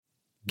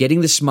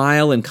Getting the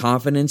smile and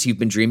confidence you've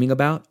been dreaming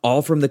about,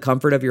 all from the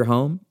comfort of your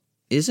home,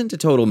 isn't a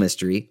total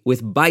mystery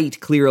with Bite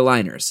Clear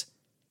Aligners.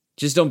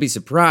 Just don't be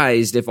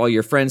surprised if all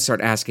your friends start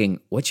asking,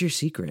 "What's your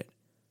secret?"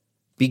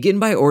 Begin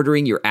by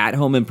ordering your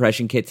at-home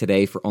impression kit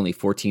today for only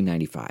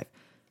 $14.95.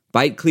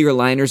 Bite Clear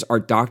Aligners are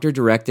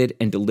doctor-directed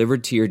and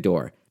delivered to your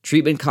door.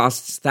 Treatment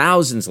costs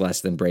thousands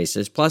less than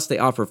braces, plus they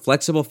offer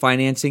flexible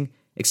financing,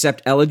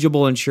 accept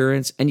eligible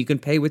insurance, and you can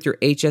pay with your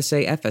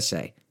HSA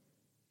FSA.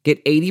 Get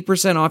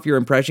 80% off your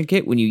impression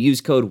kit when you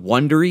use code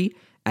WONDERY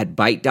at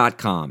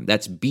Byte.com.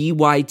 That's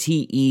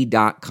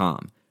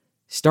BYTE.com.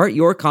 Start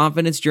your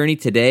confidence journey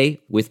today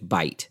with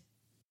Byte.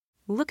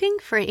 Looking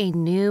for a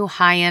new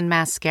high-end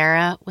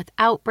mascara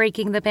without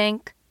breaking the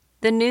bank?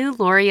 The new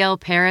L'Oreal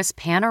Paris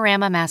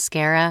Panorama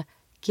Mascara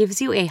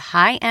gives you a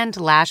high-end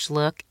lash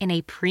look in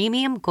a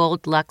premium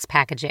gold luxe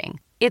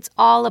packaging. It's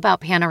all about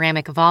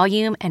panoramic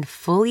volume and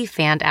fully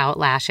fanned-out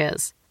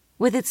lashes.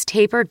 With its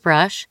tapered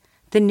brush,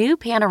 the new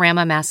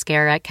Panorama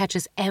Mascara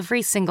catches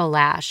every single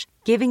lash,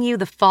 giving you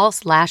the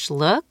false lash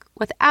look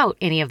without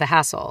any of the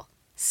hassle.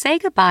 Say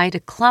goodbye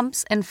to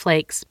clumps and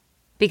flakes,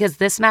 because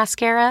this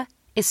mascara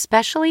is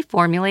specially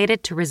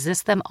formulated to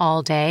resist them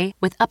all day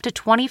with up to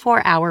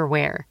 24-hour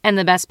wear. And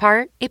the best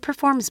part? It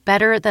performs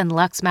better than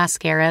Luxe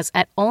mascaras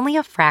at only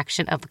a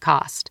fraction of the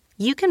cost.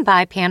 You can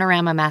buy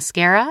Panorama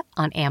Mascara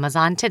on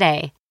Amazon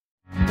today.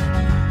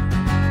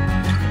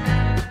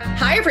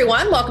 Hi,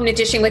 everyone. Welcome to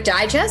Dishing with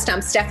Digest.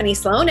 I'm Stephanie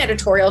Sloan,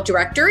 editorial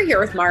director, here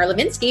with Mara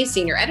Levinsky,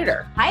 senior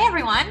editor. Hi,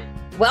 everyone.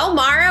 Well,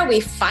 Mara,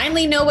 we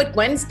finally know what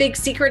Gwen's big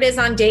secret is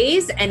on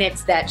Days, and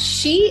it's that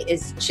she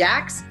is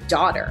Jack's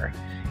daughter.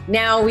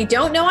 Now, we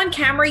don't know on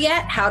camera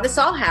yet how this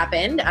all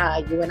happened.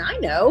 You and I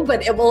know,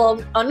 but it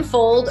will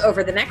unfold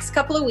over the next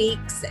couple of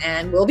weeks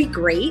and will be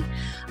great.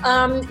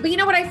 But you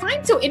know what I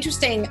find so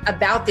interesting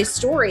about this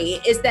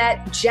story is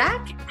that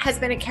Jack has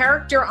been a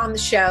character on the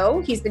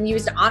show. He's been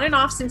used on and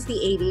off since the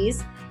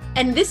 80s.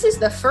 And this is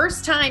the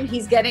first time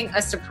he's getting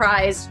a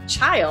surprise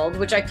child,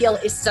 which I feel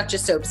is such a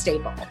soap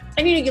staple.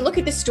 And you look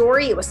at the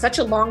story, it was such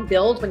a long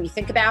build when you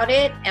think about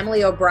it.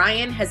 Emily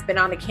O'Brien has been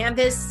on the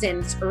canvas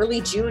since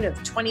early June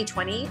of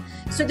 2020.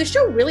 So the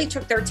show really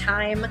took their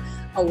time,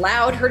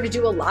 allowed her to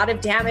do a lot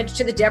of damage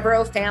to the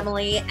Devereaux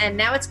family. And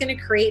now it's going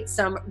to create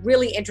some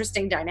really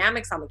interesting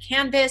dynamics on the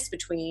canvas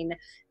between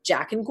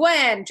Jack and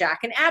Gwen, Jack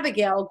and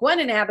Abigail,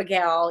 Gwen and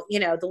Abigail,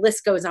 the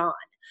list goes on.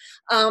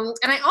 And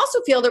I also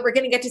feel that we're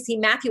going to get to see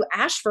Matthew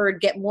Ashford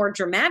get more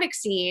dramatic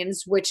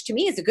scenes, which to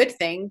me is a good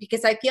thing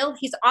because I feel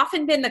he's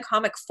often been the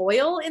comic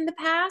foil in the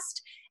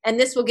past, and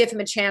this will give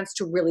him a chance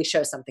to really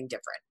show something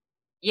different.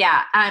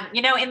 Yeah.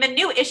 In the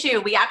new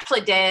issue, we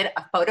actually did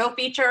a photo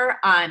feature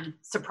on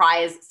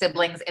surprise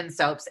siblings in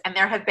soaps, and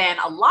there have been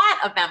a lot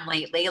of them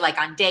lately,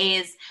 like on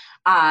Days.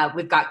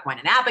 We've got Gwen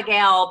and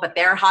Abigail, but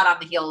they're hot on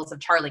the heels of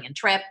Charlie and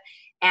Trip.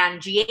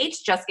 And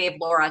GH just gave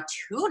Laura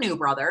 2 new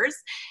brothers.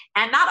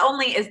 And not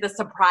only is the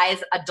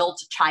surprise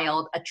adult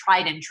child a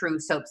tried and true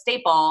soap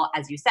staple,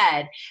 as you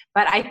said,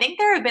 but I think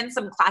there have been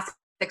some classic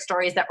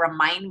stories that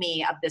remind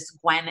me of this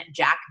Gwen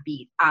Jack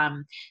beat.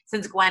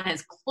 Since Gwen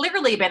has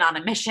clearly been on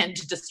a mission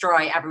to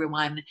destroy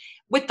everyone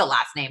with the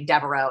last name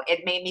Devereaux,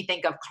 it made me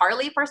think of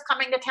Carly first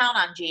coming to town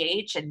on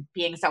GH and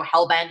being so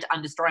hellbent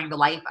on destroying the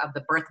life of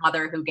the birth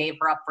mother who gave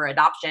her up for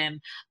adoption,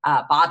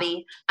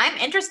 Bobby. I'm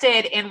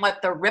interested in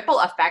what the ripple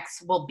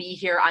effects will be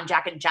here on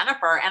Jack and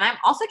Jennifer. And I'm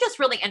also just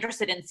really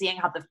interested in seeing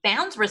how the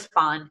fans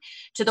respond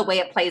to the way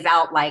it plays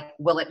out. Like,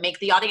 will it make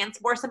the audience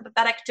more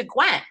sympathetic to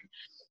Gwen?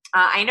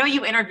 I know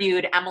you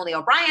interviewed Emily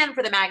O'Brien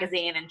for the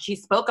magazine, and she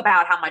spoke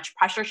about how much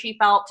pressure she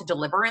felt to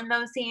deliver in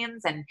those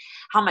scenes and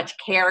how much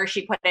care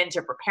she put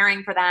into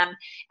preparing for them.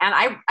 And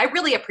I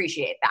really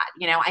appreciate that.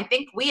 I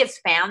think we as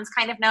fans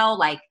kind of know,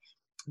 like,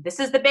 this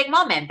is the big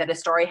moment that a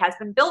story has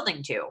been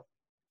building to.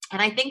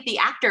 And I think the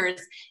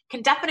actors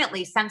can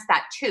definitely sense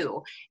that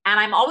too. And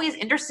I'm always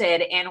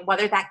interested in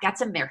whether that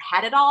gets in their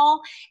head at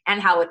all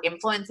and how it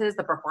influences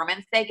the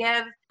performance they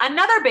give.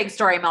 Another big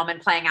story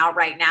moment playing out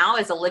right now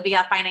is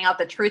Olivia finding out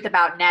the truth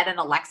about Ned and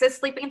Alexis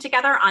sleeping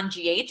together on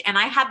GH. And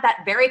I had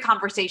that very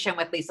conversation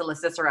with Lisa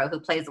LoCicero, who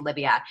plays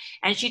Olivia.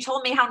 And she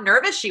told me how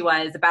nervous she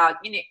was about,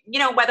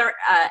 whether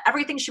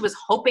everything she was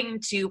hoping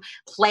to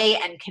play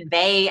and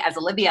convey as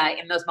Olivia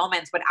in those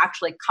moments would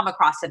actually come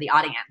across to the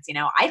audience.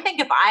 I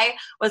think if I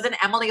was an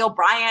Emily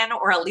O'Brien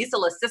or a Lisa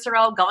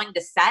LoCicero going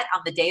to set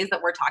on the days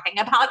that we're talking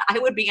about, I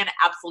would be an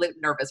absolute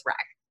nervous wreck.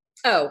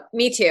 Oh,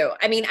 me too.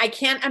 I mean, I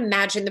can't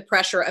imagine the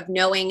pressure of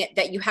knowing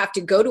that you have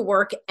to go to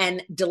work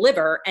and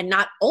deliver, and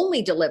not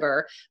only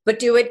deliver, but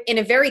do it in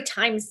a very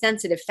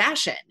time-sensitive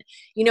fashion.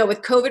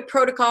 With COVID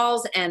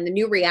protocols and the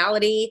new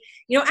reality,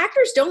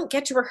 actors don't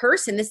get to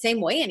rehearse in the same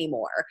way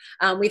anymore.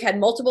 We've had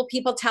multiple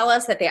people tell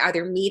us that they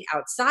either meet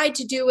outside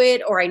to do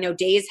it, or I know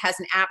Days has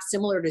an app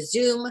similar to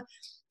Zoom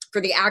for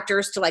the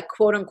actors to, like,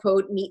 quote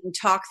unquote, meet and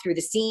talk through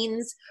the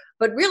scenes.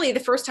 But really the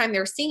first time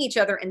they're seeing each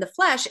other in the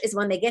flesh is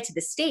when they get to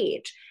the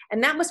stage.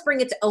 And that must bring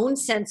its own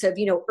sense of,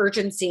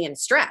 urgency and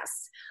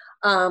stress.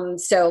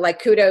 So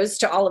kudos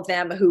to all of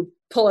them who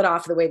pull it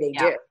off the way they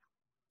do.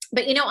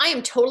 But, I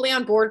am totally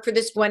on board for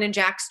this Gwen and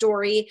Jack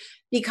story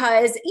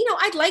because,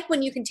 I'd like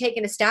when you can take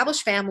an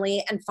established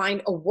family and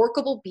find a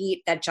workable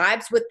beat that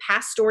jives with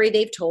past story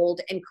they've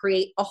told and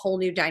create a whole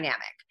new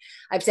dynamic.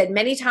 I've said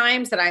many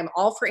times that I'm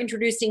all for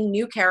introducing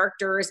new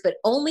characters, but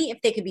only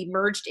if they can be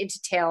merged into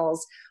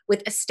tales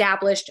with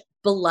established,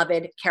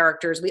 beloved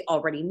characters we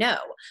already know.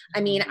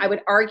 I mean, I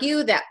would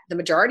argue that the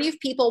majority of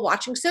people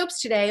watching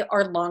soaps today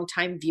are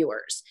longtime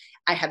viewers.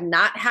 I have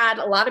not had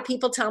a lot of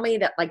people tell me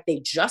that they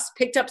just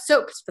picked up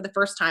soaps for the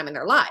first time in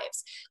their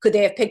lives. Could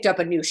they have picked up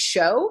a new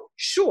show?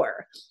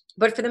 Sure.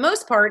 But for the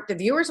most part, the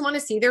viewers want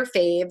to see their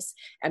faves,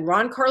 and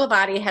Ron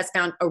Carlivati has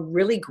found a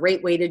really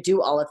great way to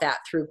do all of that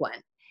through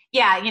Gwen.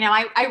 Yeah,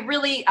 I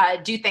really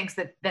do think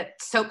that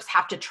soaps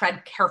have to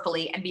tread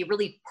carefully and be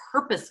really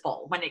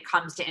purposeful when it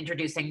comes to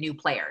introducing new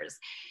players.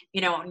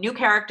 New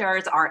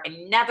characters are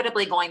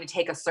inevitably going to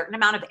take a certain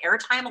amount of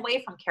airtime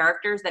away from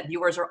characters that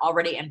viewers are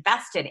already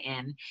invested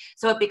in.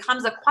 So it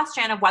becomes a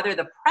question of whether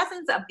the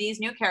presence of these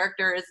new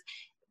characters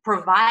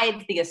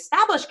provides the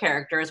established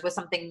characters with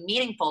something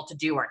meaningful to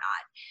do or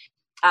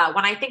not.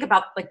 When I think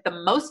about the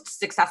most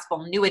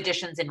successful new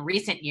additions in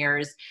recent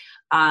years,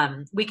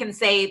 we can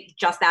say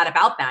just that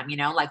about them,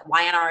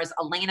 YNR's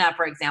Elena,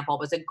 for example,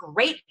 was a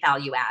great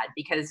value add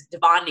because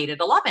Devon needed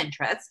a love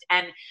interest.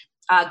 And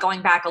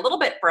going back a little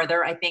bit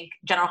further, I think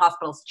General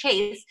Hospital's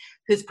Chase,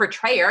 whose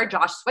portrayer,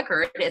 Josh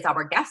Swickard, is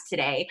our guest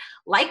today,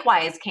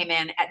 likewise came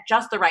in at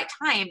just the right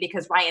time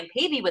because Ryan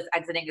Pavey was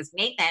exiting as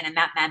Nathan, and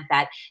that meant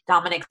that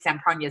Dominic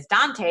Sampronia's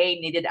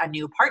Dante needed a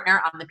new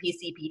partner on the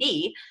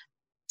PCPD.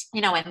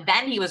 And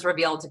then he was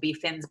revealed to be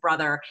Finn's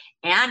brother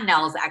and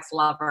Nell's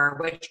ex-lover,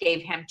 which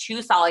gave him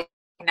two solid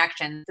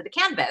connections to the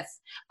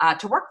canvas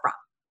to work from.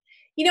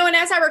 And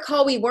as I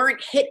recall, we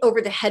weren't hit over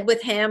the head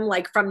with him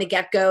from the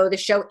get-go. The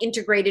show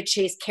integrated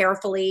Chase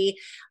carefully.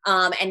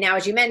 And now,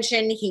 as you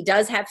mentioned, he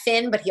does have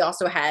Finn, but he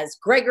also has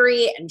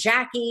Gregory and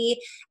Jackie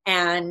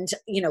and,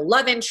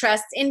 love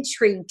interests,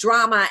 intrigue,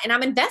 drama. And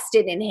I'm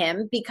invested in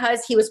him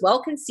because he was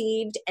well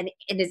conceived and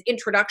in his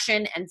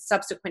introduction and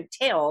subsequent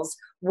tales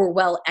were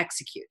well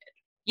executed.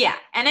 Yeah.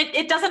 And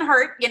it doesn't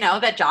hurt,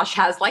 that Josh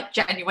has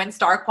genuine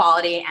star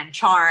quality and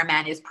charm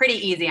and is pretty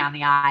easy on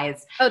the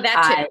eyes. Oh,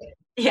 that too.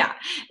 Yeah.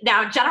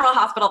 Now, General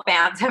Hospital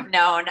fans have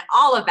known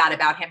all of that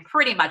about him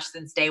pretty much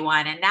since day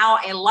one. And now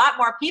a lot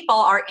more people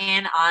are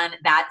in on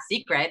that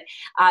secret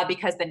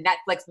because the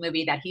Netflix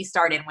movie that he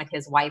starred in with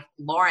his wife,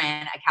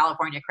 Lauren, A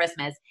California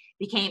Christmas,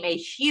 became a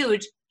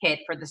huge hit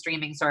for the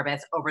streaming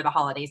service over the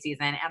holiday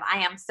season. And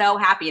I am so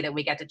happy that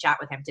we get to chat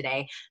with him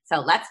today.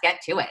 So let's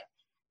get to it.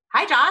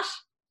 Hi, Josh.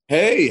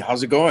 Hey,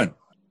 how's it going?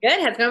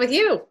 Good. How's it going with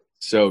you?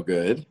 So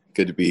good.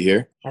 Good to be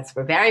here. Yes,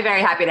 we're very,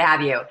 very happy to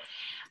have you.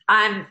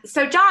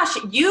 So Josh,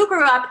 you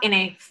grew up in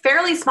a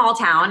fairly small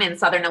town in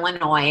Southern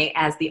Illinois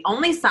as the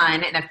only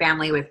son in a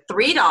family with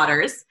 3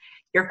 daughters.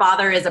 Your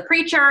father is a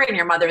preacher and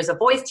your mother is a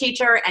voice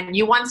teacher. And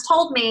you once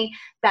told me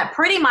that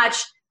pretty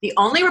much the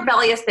only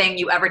rebellious thing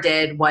you ever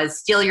did was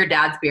steal your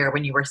dad's beer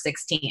when you were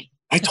 16.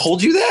 I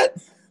told you that?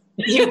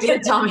 You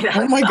did tell me that.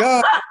 Oh my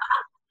God.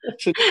 I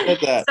should have said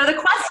that. So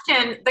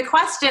the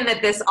question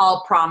that this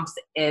all prompts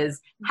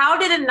is, how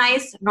did a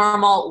nice,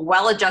 normal,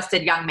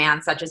 well-adjusted young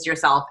man such as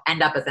yourself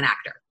end up as an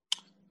actor?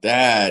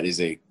 That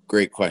is a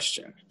great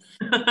question.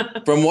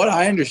 From what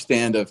I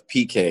understand of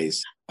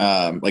PKs,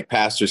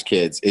 pastors'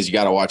 kids, is you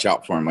got to watch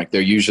out for them.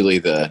 They're usually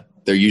the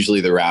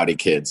rowdy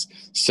kids.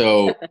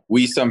 So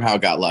we somehow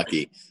got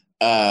lucky.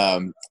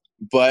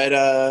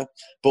 But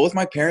both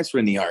my parents were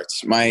in the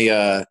arts.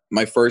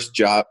 My first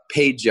job,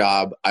 paid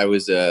job, I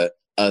was a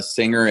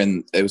singer,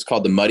 and it was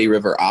called the Muddy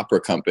River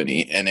Opera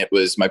Company. And it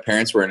was, my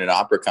parents were in an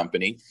opera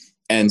company.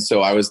 And so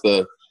I was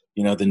the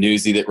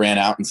newsie that ran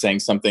out and sang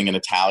something in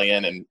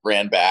Italian and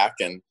ran back,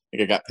 and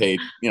I got paid,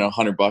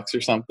 $100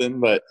 or something.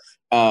 But,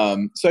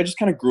 so I just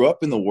kind of grew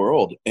up in the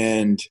world,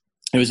 and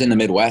it was in the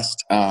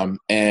Midwest.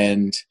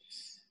 And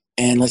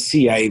let's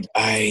see,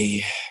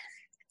 I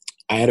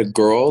had a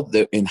girl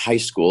that in high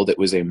school that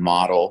was a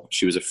model.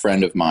 She was a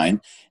friend of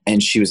mine,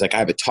 and she was like, I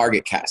have a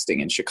Target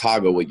casting in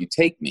Chicago. Will you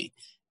take me?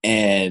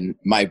 And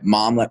my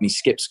mom let me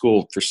skip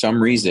school for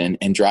some reason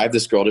and drive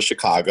this girl to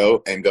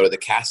Chicago and go to the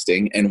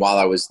casting. And while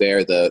I was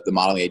there, the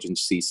modeling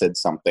agency said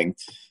something,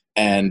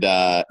 and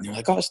they're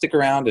like, oh, stick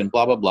around and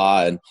blah, blah,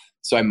 blah. And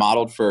so I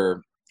modeled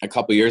for a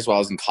couple of years while I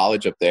was in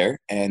college up there.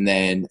 And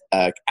then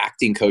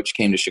acting coach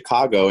came to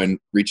Chicago and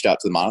reached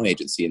out to the modeling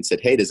agency and said,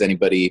 hey, is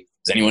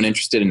anyone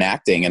interested in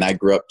acting? And I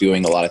grew up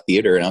doing a lot of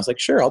theater, and I was like,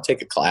 sure, I'll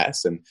take a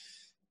class.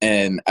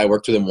 And I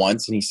worked with him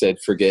once, and he said,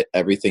 forget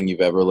everything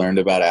you've ever learned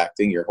about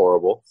acting. You're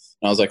horrible.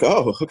 And I was like,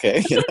 oh,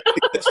 okay.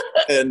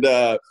 and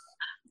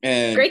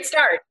great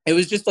start. It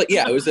was just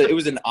it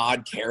was an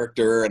odd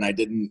character, and I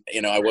didn't,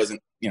 I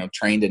wasn't,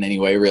 trained in any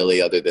way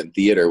really other than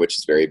theater, which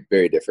is very,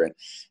 very different.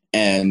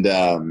 And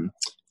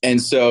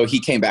so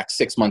he came back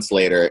 6 months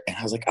later, and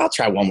I was like, I'll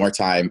try one more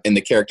time. And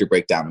the character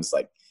breakdown was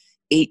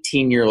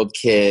 18-year-old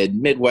kid,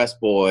 Midwest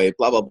boy,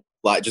 blah, blah,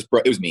 blah.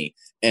 It was me.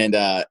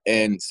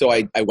 And so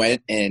I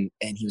went, and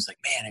he was like,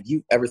 man, have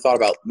you ever thought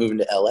about moving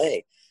to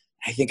LA?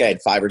 I think I had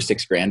 $5 or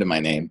 $6 grand in my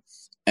name.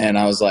 And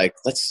I was like,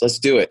 let's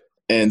do it.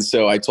 And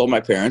so I told my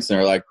parents, and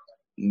they're like,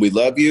 we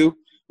love you.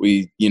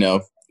 We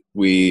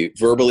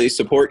verbally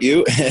support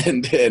you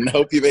and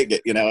hope you make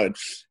it,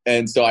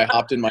 And so I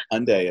hopped in my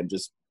Hyundai and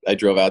I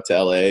drove out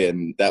to LA,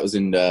 and that was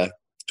in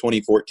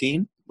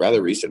 2014,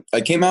 rather recent.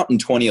 I came out in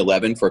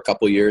 2011 for a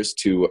couple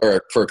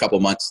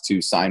months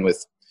to sign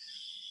with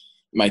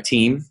my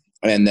team,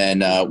 and then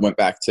went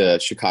back to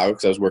Chicago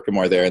because I was working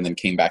more there, and then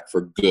came back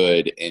for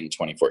good in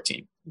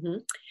 2014. Mm-hmm.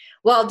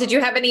 Well, did you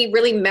have any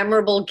really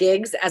memorable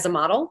gigs as a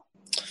model?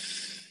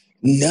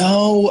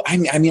 No, I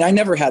mean, I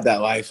never had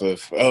that life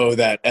of,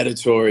 that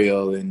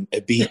editorial and a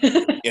beat,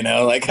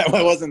 like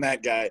I wasn't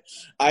that guy.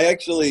 I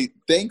actually,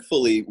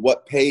 thankfully,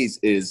 what pays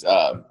is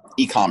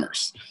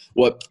e-commerce.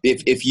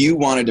 If you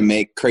wanted to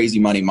make crazy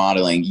money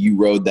modeling, you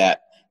rode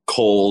that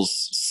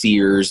Kohl's,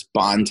 Sears,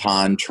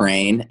 Bon-Ton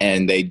train,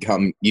 and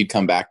you'd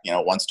come back,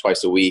 once,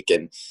 twice a week,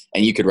 and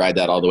you could ride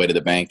that all the way to the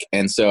bank.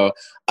 And so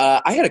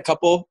I had a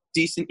couple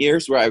decent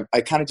years where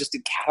I kind of just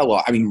did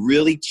catalog. I mean,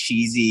 really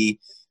cheesy,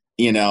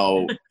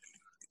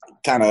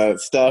 kind of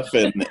stuff,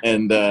 but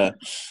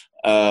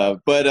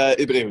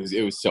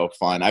it was so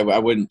fun. I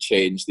wouldn't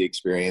change the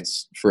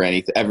experience for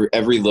anything.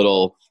 Every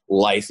little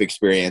life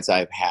experience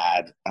I've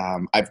had,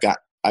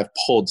 I've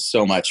pulled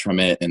so much from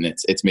it, and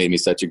it's made me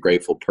such a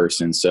grateful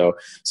person. So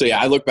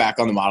yeah, I look back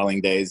on the modeling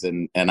days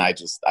and I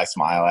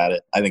smile at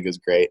it. I think it was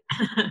great.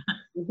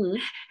 Mm-hmm.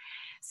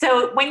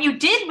 So when you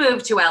did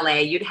move to LA,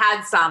 you'd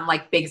had some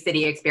like big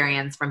city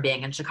experience from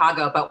being in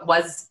Chicago, but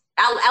was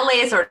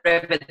LA sort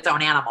of its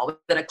own animal? Was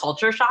it a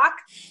culture shock?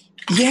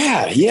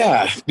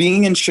 Yeah.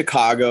 Being in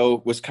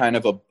Chicago was kind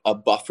of a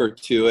buffer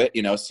to it,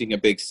 seeing a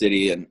big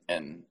city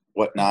and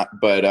whatnot.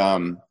 But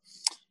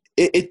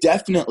it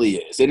definitely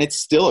is, and it's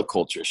still a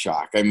culture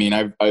shock. I mean,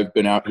 I've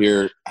been out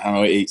here, I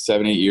don't know,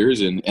 7, 8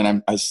 years,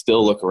 and I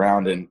still look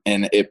around and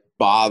it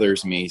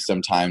bothers me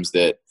sometimes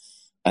that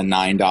a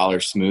 $9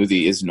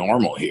 smoothie is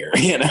normal here.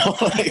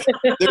 Like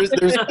there's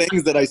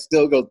things that I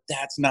still go,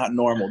 that's not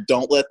normal.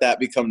 Don't let that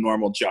become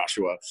normal,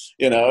 Joshua.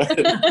 and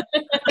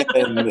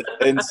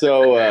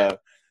so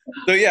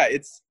yeah,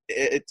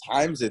 at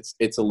times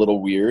it's a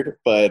little weird,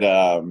 but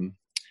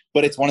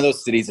it's one of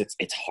those cities.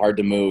 It's hard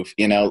to move.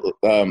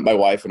 My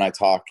wife and I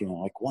talk.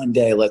 Like one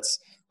day let's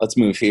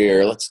move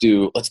here. Let's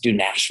do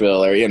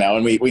Nashville, or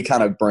and we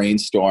kind of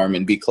brainstorm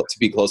and to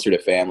be closer to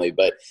family.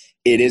 But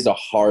it is a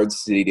hard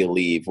city to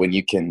leave when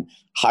you can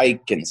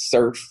hike and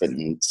surf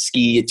and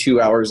ski 2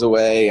 hours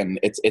away, and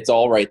it's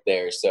all right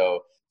there.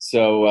 So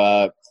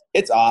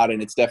it's odd,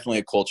 and it's definitely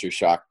a culture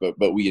shock,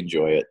 but we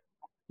enjoy it.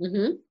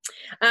 Mm-hmm.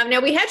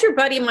 Now, we had your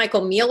buddy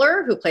Michael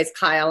Mueller, who plays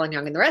Kyle on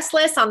Young and the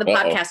Restless, on the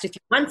podcast a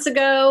few months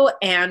ago,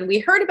 and we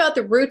heard about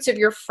the roots of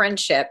your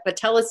friendship, but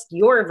tell us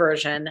your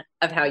version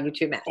of how you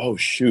two met. Oh,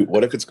 shoot.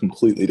 What if it's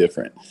completely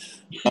different?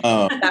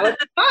 That would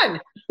be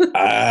fun.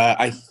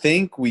 I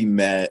think we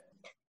met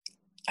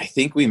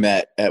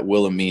at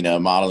Wilhelmina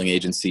modeling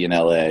agency in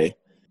LA,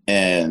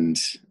 and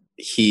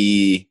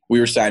we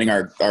were signing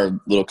our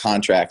little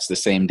contracts the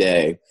same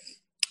day.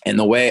 And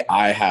the way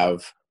I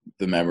have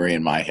the memory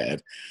in my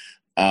head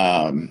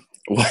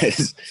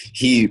was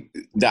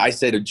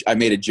I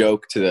made a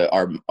joke to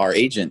our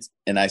agent,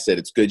 and I said,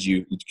 it's good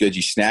you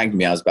snagged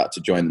me. I was about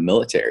to join the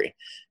military,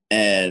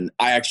 and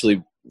I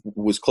actually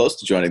was close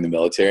to joining the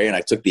military, and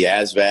I took the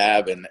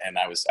ASVAB, and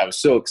I was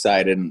so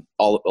excited, and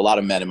a lot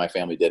of men in my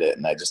family did it,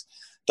 and I just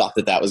thought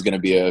that was going to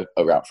be a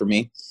route for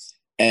me.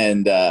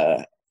 And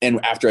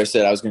after I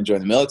said I was going to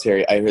join the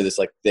military, I hear this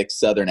like thick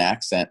Southern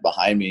accent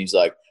behind me. He's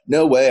like,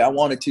 no way, I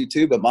wanted to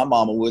too, but my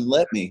mama wouldn't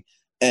let me.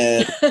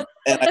 And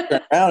I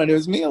turned around, and it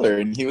was Mueller,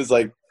 and he was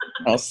like,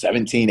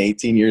 17,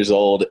 18 years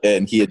old,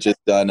 and he had just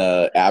done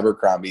a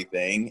Abercrombie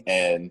thing,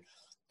 and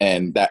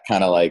that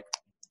kind of like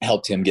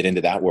helped him get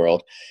into that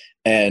world.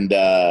 And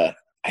I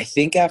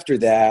think after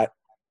that,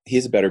 he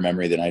has a better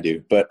memory than I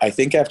do, but I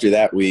think after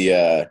that we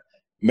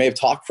may have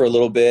talked for a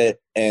little bit,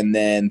 and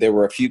then there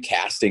were a few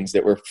castings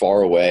that were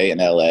far away in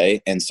LA,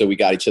 and so we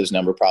got each other's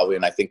number probably,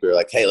 and I think we were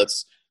like, hey,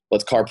 let's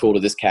carpool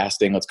to this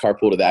casting, let's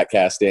carpool to that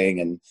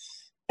casting,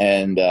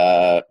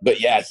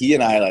 but yeah, he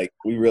and I, like,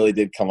 we really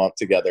did come up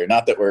together.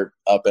 Not that we're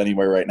up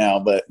anywhere right now,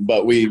 but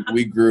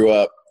we grew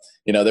up,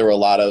 there were a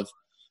lot of,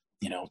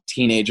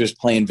 teenagers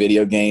playing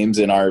video games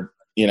in our,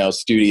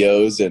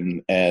 studios,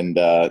 and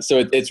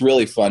so it's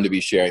really fun to be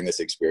sharing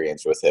this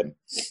experience with him.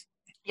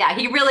 Yeah,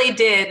 he really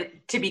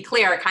did, to be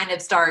clear, kind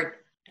of start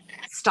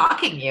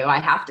stalking you, I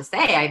have to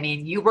say. I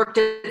mean, you worked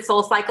at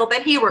SoulCycle,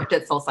 then he worked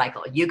at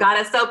SoulCycle. You got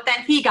a soap,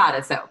 then he got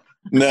a soap.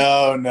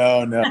 No.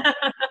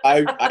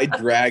 I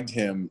dragged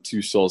him to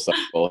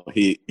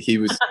SoulCycle.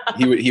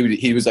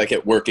 He was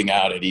like working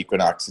out at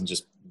Equinox and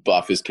just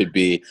buff as could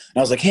be. And I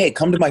was like, hey,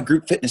 come to my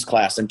group fitness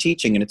class. I'm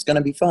teaching and it's going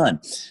to be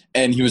fun.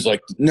 And he was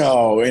like,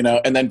 no,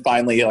 and then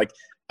finally, like,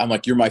 I'm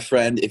like, you're my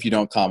friend. If you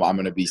don't come, I'm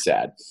going to be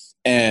sad.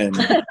 And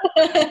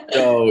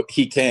so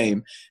he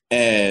came,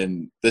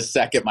 and the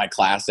second my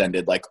class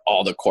ended, like,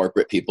 all the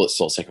corporate people at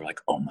SoulCycle were like,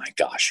 oh my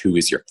gosh, who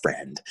is your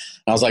friend?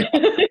 And I was like,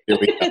 here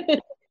we go.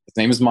 His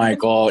name is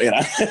Michael. You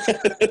know.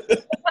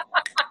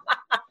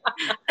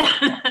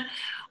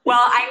 Well,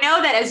 I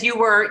know that as you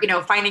were,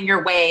 finding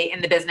your way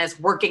in the business,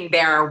 working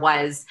there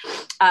was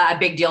a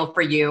big deal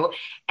for you.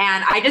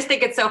 And I just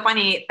think it's so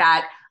funny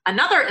that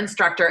another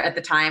instructor at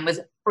the time was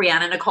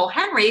Brianna Nicole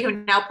Henry, who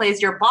now plays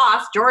your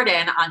boss,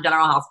 Jordan, on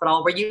General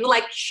Hospital. Were you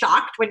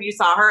shocked when you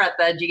saw her at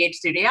the GH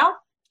studio?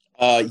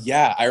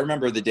 Yeah, I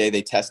remember the day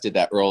they tested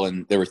that role,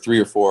 and there were 3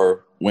 or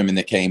 4 women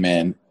that came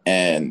in,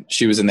 and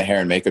she was in the hair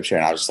and makeup chair,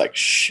 and I was just like,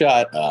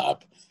 shut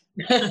up.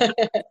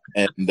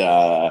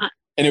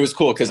 And it was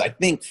cool because I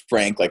think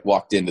Frank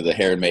walked into the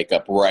hair and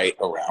makeup right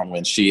around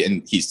when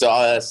he saw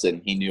us,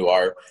 and he knew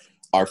our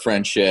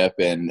friendship,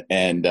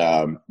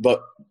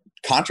 but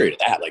contrary to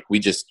that, we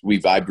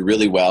vibed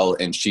really well,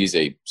 and she's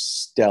a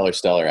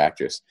stellar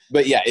actress.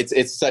 But yeah,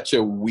 it's such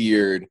a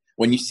weird,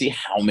 when you see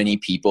how many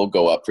people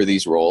go up for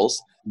these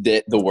roles,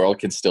 that the world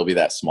can still be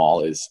that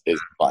small is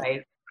fun.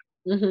 Right.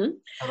 Mm-hmm.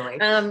 Totally.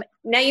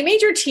 Now you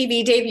made your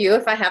TV debut,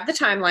 if I have the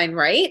timeline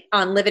right,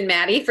 on Liv and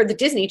Maddie for the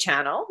Disney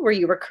Channel, where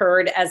you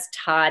recurred as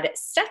Todd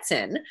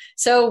Stetson.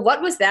 So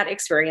what was that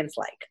experience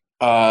like?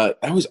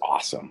 That was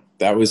awesome.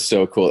 That was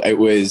so cool. It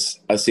was,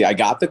 I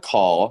got the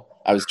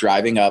call. I was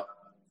driving up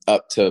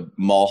to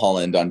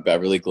Mulholland on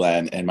Beverly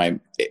Glen, and my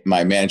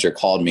manager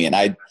called me, and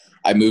I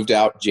moved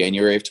out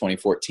January of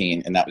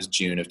 2014, and that was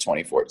June of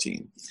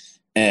 2014.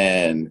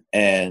 And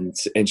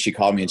she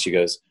called me and she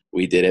goes,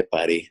 "We did it,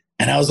 buddy."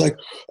 And I was like,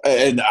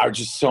 and I was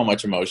just so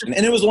much emotion.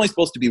 And it was only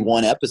supposed to be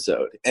 1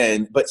 episode,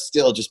 but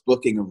still just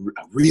booking a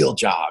real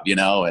job,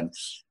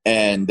 and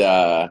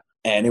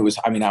it was,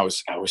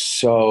 I was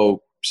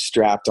so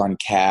strapped on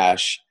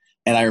cash.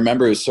 And I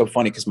remember it was so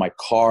funny because my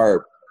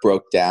car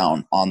broke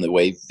down on the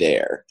way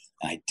there,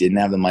 and I didn't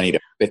have the money to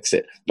fix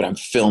it, but I'm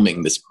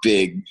filming this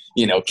big,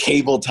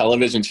 cable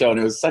television show. And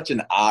it was such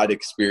an odd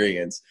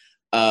experience.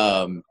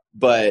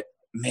 But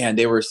man,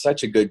 they were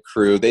such a good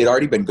crew. They'd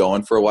already been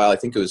going for a while. I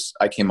think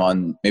I came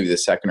on maybe the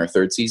 2nd or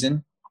 3rd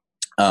season.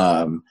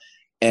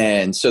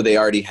 And so they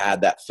already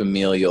had that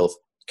familial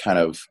kind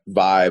of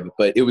vibe,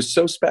 but it was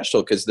so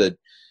special because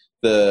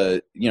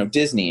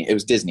Disney, it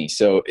was Disney.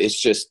 So it's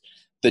just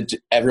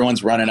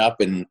everyone's running up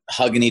and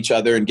hugging each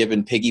other and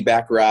giving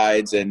piggyback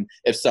rides. And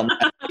if someone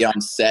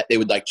on set, they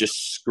would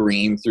just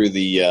scream through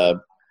the,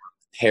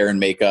 hair and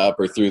makeup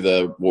or through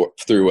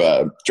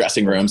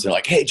dressing rooms and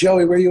 "Hey,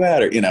 Joey, where you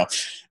at?" Or,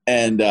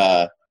 and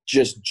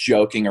just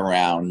joking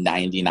around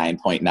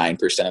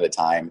 99.9% of the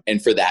time.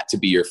 And for that to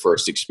be your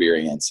first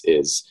experience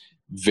is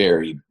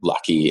very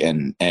lucky.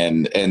 And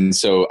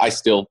so I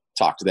still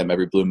talk to them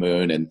every blue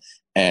moon,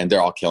 and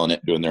they're all killing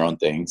it, doing their own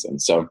things. And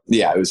so,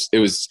 yeah, it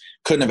was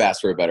couldn't have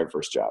asked for a better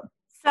first job.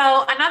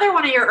 So another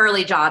one of your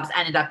early jobs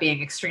ended up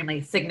being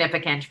extremely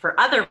significant for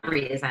other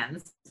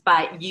reasons,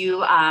 but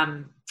you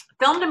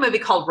filmed a movie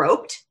called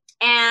Roped,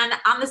 and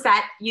on the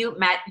set you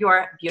met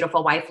your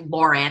beautiful wife,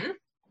 Lauren.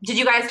 Did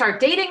you guys start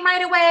dating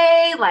right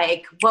away?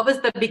 What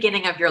was the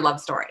beginning of your love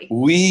story?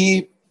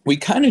 We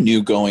kind of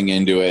knew going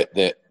into it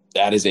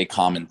that is a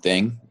common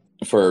thing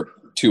for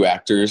 2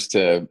 actors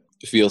to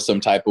feel some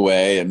type of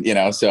way. And,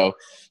 so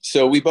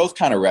we both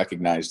kind of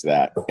recognized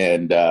that.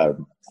 And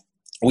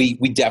we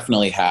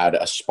definitely had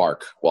a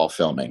spark while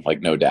filming,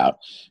 no doubt.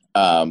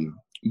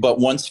 But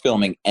once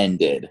filming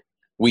ended,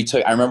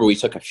 I remember we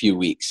took a few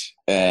weeks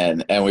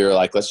and we were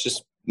like, let's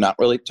just not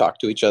really talk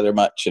to each other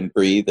much and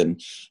breathe.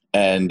 And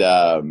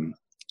I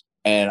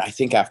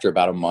think after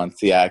about a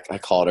month, I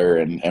called her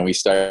and we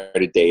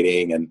started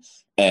dating,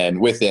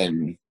 and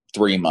within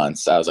 3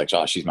 months, I was like,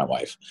 "Oh, she's my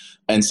wife."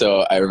 And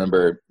so I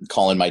remember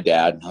calling my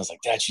dad, and I was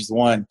like, "Dad, she's the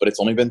one," but it's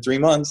only been 3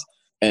 months.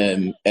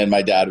 And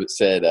my dad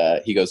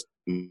said, he goes,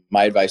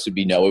 "My advice would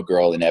be know a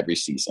girl in every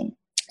season."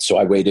 So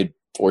I waited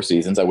 4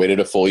 seasons. I waited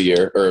a full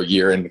year, or a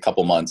year and a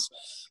couple months,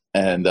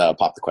 and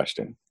popped the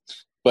question.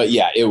 But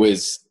yeah, it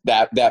was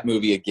that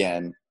movie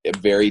again, a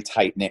very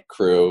tight-knit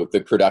crew.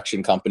 The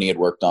production company had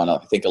worked on, I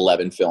think,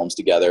 11 films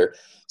together.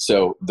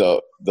 So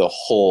the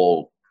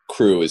whole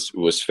crew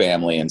was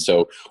family. And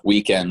so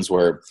weekends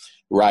were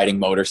riding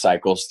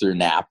motorcycles through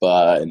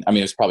Napa. And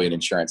it was probably an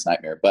insurance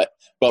nightmare, but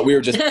we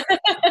were just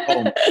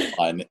so much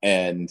fun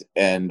and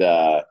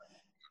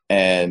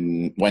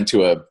went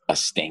to a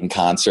Sting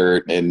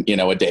concert and,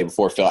 a day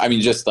before film.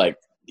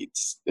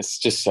 It's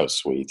just so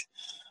sweet.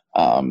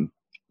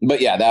 But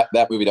yeah,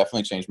 that movie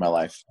definitely changed my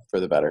life for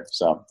the better.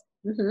 So,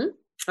 and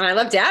I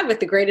love Dad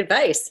with the great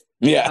advice.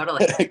 Yeah,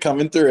 totally.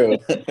 Coming through.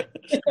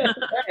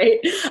 Right.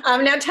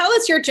 Now tell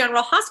us your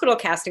General Hospital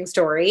casting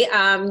story.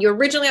 You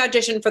originally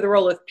auditioned for the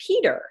role of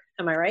Peter.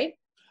 Am I right?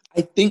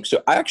 I think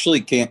so. I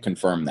actually can't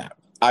confirm that.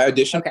 I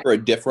auditioned for a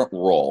different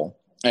role,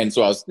 and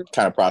so I was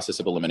kind of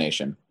process of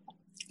elimination.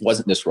 It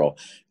wasn't this role.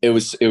 It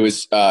was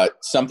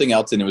something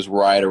else, and it was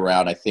right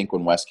around, I think,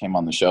 when Wes came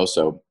on the show.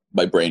 So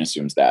my brain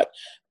assumes that.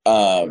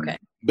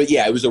 But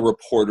yeah, it was a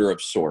reporter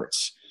of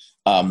sorts.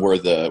 Were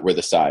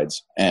the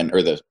sides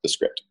or the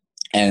script.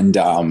 And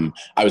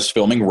I was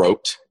filming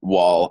Roped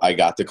while I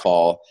got the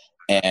call,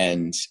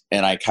 and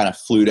I kind of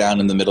flew down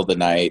in the middle of the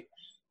night,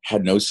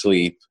 had no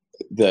sleep,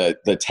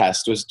 the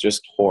test was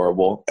just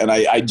horrible. And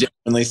I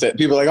genuinely said,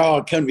 people are like, oh,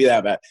 it couldn't be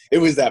that bad. It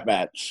was that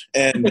bad.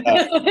 And,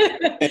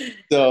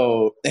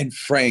 and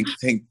Frank,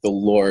 thank the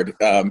Lord,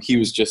 he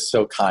was just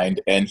so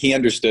kind, and he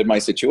understood my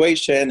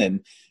situation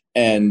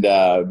and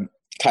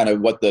kind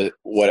of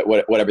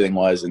what everything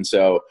was. And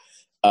so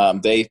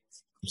they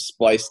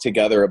spliced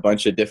together a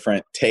bunch of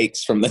different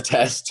takes from the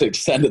test to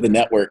send to the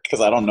network,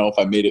 because I don't know if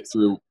I made it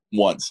through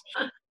once.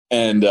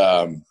 And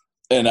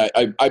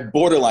I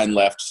borderline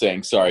left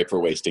saying, sorry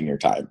for wasting your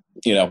time,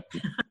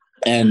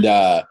 and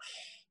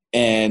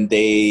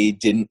they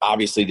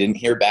obviously didn't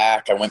hear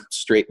back. I went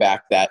straight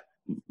back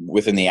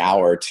within the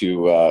hour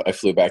I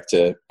flew back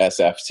to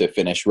SF to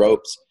finish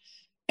ropes.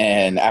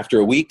 And after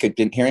a week, I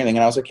didn't hear anything.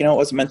 And I was like, it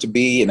wasn't meant to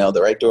be,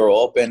 the right door will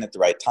open at the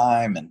right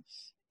time.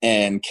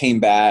 And came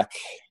back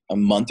a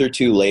month or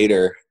two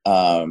later.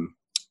 One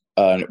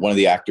of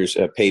the actors,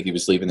 Pavey,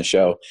 was leaving the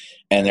show,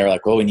 and they were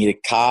like, well, we need a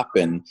cop.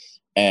 And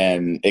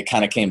it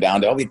kind of came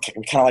down to, we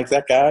kind of like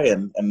that guy.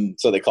 And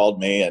so they called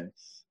me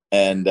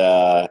and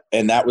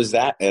that was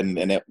that.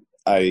 And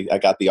I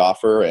got the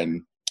offer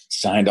and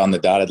signed on the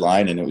dotted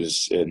line, and it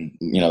was,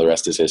 the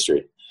rest is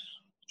history.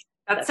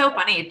 That's so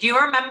funny. Do you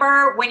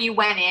remember when you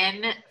went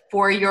in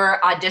for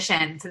your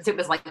audition, since it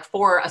was like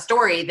for a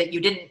story that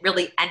you didn't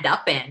really end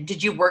up in?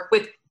 Did you work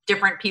with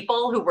different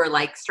people who were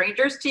like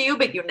strangers to you,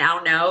 but you now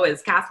know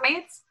as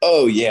castmates?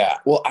 Oh yeah.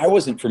 Well, I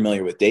wasn't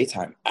familiar with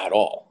daytime at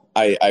all.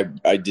 I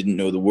didn't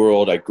know the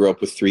world. I grew up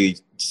with 3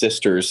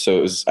 sisters,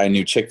 so I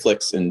knew chick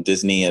flicks and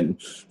Disney, and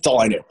that's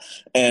all I knew.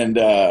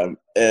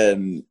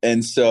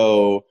 And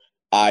so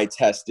I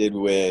tested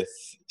with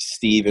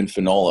Steve and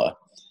Finola,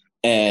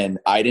 and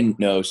I didn't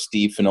know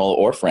Steve, Finola,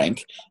 or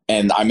Frank.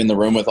 And I'm in the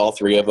room with all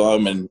 3 of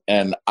them,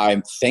 and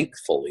I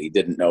thankfully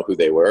didn't know who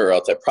they were, or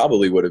else I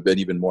probably would have been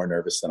even more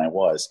nervous than I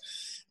was.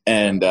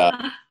 And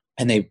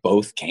they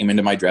both came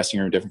into my dressing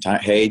room at different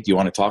times. Hey, do you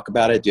want to talk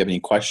about it? Do you have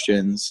any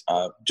questions?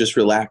 Just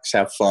relax,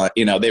 have fun.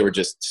 They were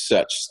just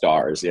such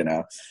stars,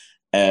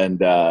 And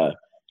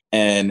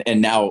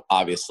now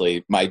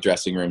obviously my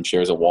dressing room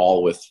shares a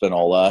wall with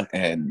Finola,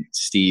 and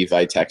Steve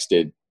I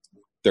texted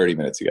 30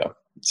 minutes ago.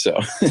 So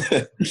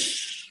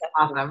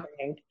awesome.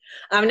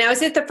 Now,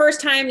 is it the first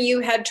time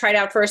you had tried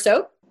out for a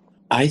soap?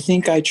 I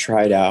think I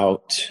tried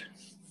out.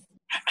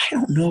 I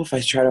don't know if I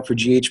tried out for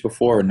GH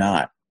before or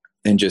not,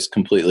 and just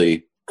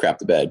completely crap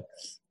the bed.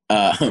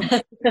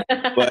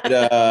 But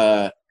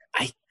I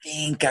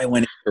think I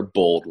went in for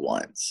Bold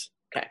once.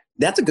 Okay.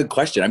 That's a good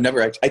question. I've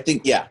never actually,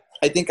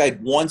 I think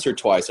I'd once or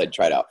twice I'd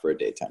tried out for a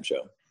daytime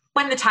show.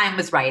 When the time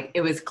was right,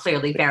 it was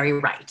clearly very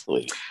right.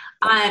 Absolutely.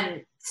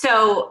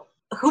 So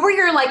who were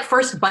your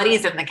first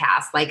buddies in the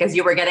cast? As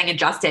you were getting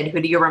adjusted, who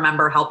do you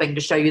remember helping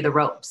to show you the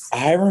ropes?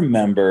 I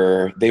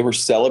remember they were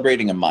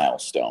celebrating a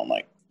milestone,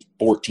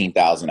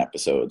 14,000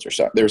 episodes or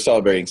so. They were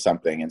celebrating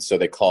something. And so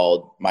they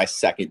called my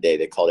second day,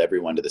 they called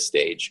everyone to the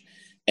stage.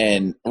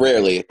 And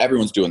rarely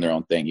everyone's doing their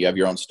own thing. You have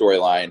your own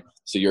storyline.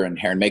 So you're in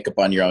hair and makeup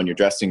on your own, your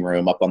dressing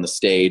room, up on the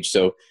stage.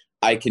 So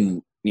I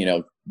can,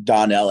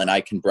 Donnell and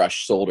I can brush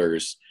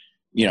shoulders,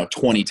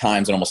 20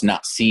 times and almost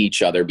not see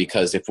each other,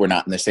 because if we're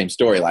not in the same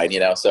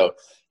storyline, so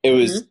it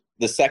was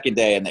the second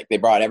day, and they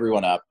brought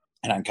everyone up,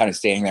 and I'm kind of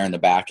standing there in the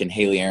back, and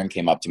Haley Aaron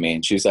came up to me,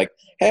 and she was like,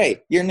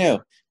 hey, you're new.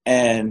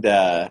 And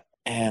I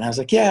was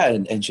like, yeah.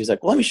 And she's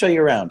like, well, let me show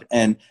you around.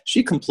 And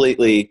she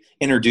completely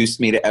introduced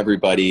me to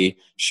everybody,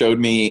 showed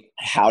me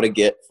how to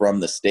get from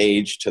the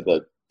stage to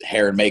the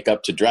hair and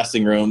makeup to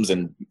dressing rooms,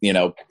 and,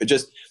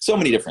 just so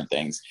many different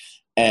things.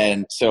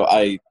 And so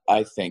I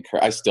thank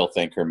her. I still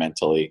thank her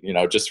mentally,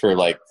 just for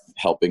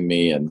helping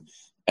me.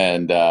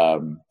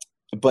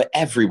 But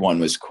everyone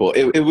was cool.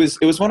 It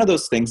was one of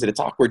those things that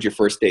it's awkward your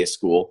first day of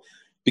school,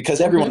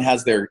 because everyone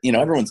has their,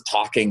 everyone's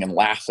talking and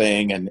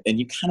laughing, and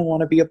you kind of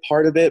want to be a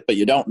part of it, but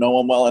you don't know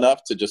them well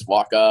enough to just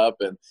walk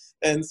up.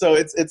 And so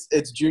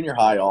it's junior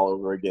high all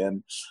over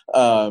again.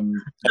 And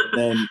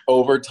then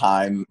over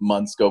time,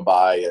 months go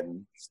by,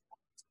 and,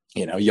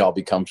 y'all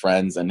become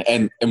friends,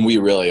 and we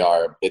really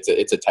are. It's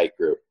a tight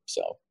group.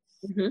 So.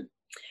 Mm-hmm.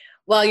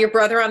 Well, your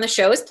brother on the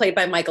show is played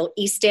by Michael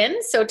Easton.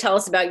 So tell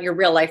us about your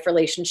real life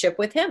relationship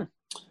with him.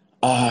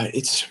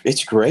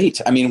 It's great.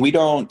 I mean, we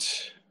don't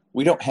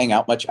hang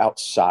out much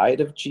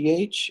outside of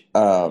GH.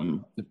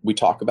 We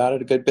talk about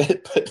it a good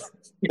bit,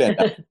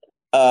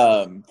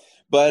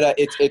 but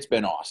it's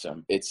been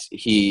awesome.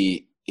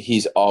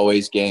 He's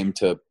always game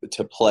to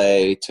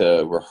play,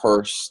 to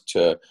rehearse,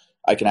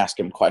 I can ask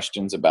him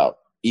questions about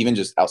even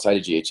just outside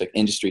of GH,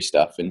 industry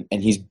stuff. And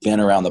he's been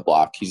around the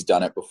block. He's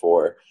done it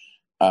before.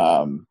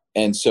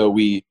 And so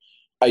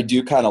I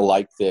do kind of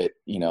like that,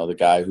 the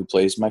guy who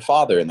plays my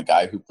father and the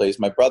guy who plays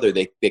my brother,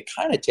 they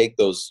kind of take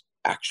those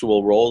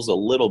actual roles a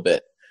little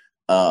bit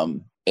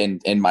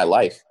in my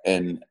life,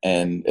 and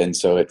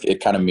so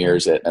it kind of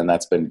mirrors it, and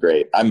that's been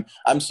great.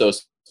 I'm so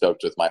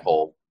stoked with my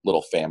whole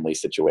little family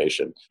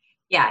situation.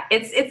 Yeah,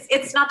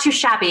 it's not too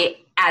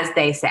shabby, as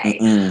they say.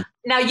 Mm-mm.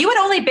 Now, you had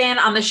only been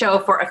on the show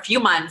for a few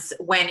months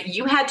when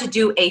you had to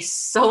do a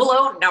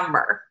solo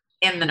number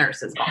in the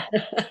Nurses Ball.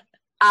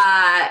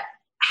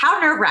 How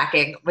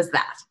nerve-wracking was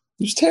that?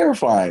 It was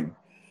terrifying.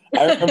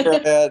 I remember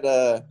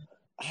I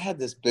had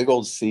this big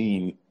old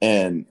scene,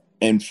 and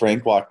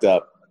Frank walked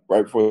up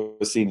right before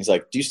the scene. He's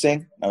like, "Do you sing?"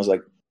 And I was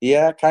like,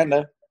 "Yeah, kind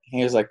of."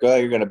 He was like, "Oh,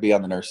 you're going to be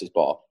on the nurse's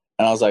ball."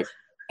 And I was like,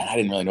 and I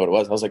didn't really know what it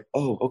was. I was like,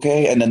 "Oh,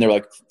 okay." And then they're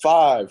like,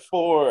 5,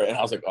 4. And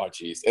I was like, "Oh,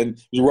 geez." And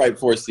it was right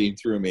before a scene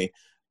threw me.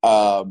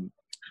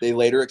 They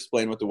later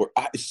explained what the word,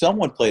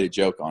 someone played a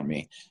joke on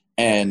me,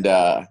 and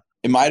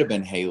it might've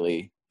been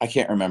Haley. I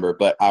can't remember,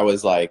 but I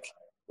was like,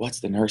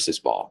 "What's the nurse's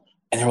ball?"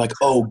 And they're like,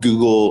 "Oh,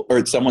 Google,"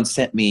 or someone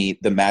sent me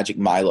the Magic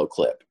Milo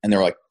clip, and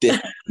they're like,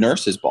 "This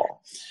nurse's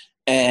ball."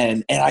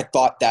 And I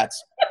thought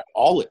that's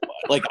all it was.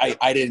 Like,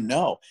 I didn't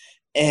know.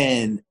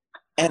 And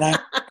I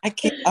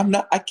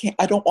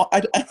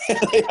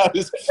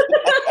was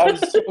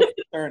so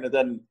concerned. And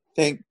then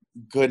thank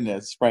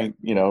goodness Frank,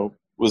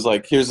 was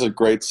like, "Here's a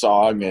great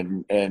song."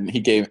 And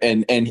he gave,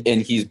 and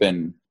he's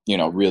been,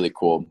 really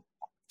cool.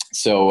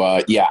 So,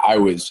 I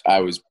was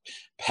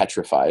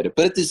petrified,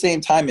 but at the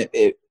same time,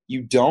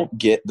 you don't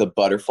get the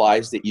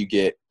butterflies that you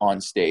get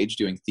on stage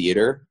doing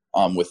theater,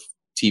 with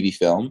TV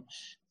film,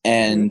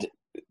 and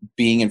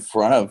being in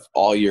front of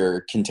all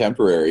your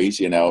contemporaries,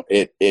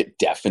 it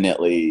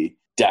definitely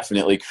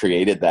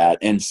created that.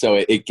 And so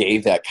it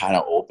gave that kind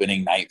of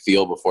opening night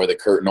feel before the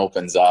curtain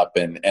opens up.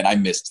 And I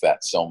missed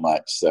that so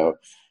much. So,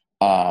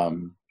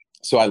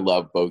 so I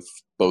love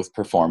both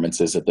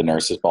performances at the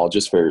nurse's ball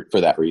just for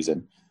that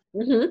reason.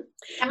 Mm-hmm.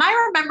 Am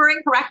I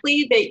remembering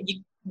correctly that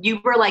you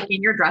were like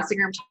in your dressing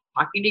room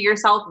talking to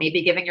yourself,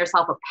 maybe giving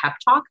yourself a pep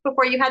talk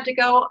before you had to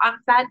go on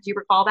set? Do you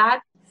recall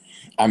that?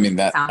 I mean,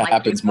 that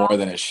happens more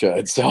than it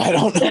should, so I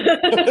don't know.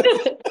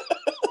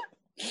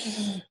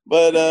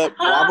 But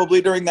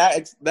probably during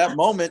that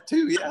moment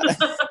too, yeah.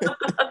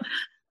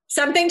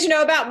 Something to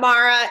know about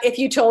Mara: if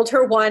you told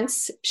her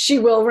once, she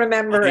will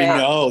remember it. I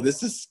know,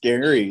 this is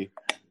scary.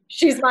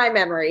 She's my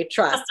memory,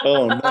 trust.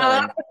 Oh,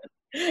 no.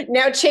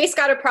 Now, Chase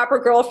got a proper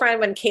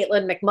girlfriend when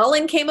Caitlin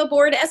McMullen came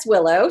aboard as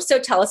Willow. So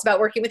tell us about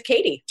working with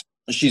Katie.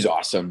 She's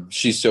awesome.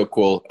 She's so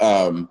cool.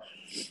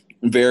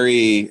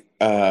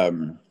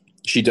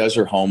 She does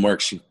her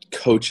homework. She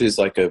coaches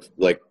like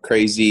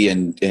crazy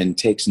and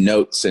takes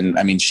notes. And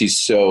I mean, she's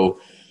so,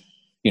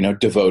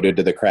 devoted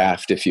to the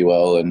craft, if you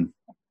will.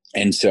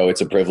 And so it's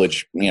a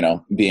privilege, being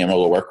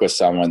able to work with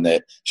someone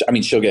that,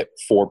 she'll get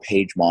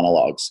 4-page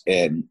monologues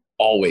and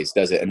always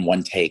does it in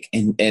one take.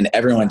 And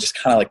everyone just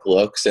kind of like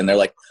looks, and they're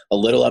like a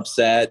little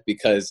upset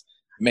because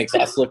it makes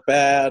us look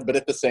bad. But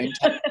at the same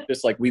time,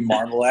 just like we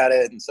marvel at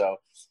it. And so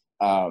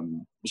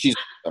she's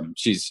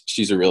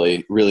a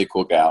really, really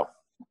cool gal.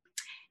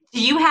 Do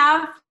you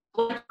have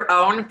your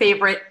own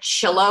favorite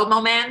Chillo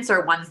moments,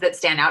 or ones that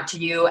stand out to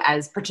you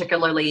as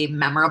particularly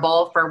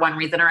memorable for one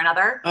reason or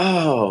another?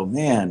 Oh,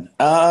 man.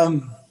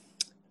 I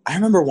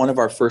remember one of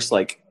our first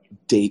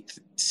date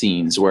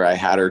scenes where I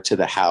had her to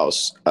the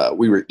house.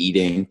 We were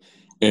eating,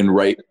 and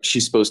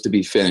she's supposed to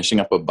be finishing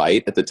up a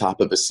bite at the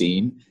top of a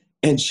scene,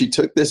 and she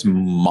took this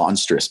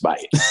monstrous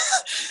bite.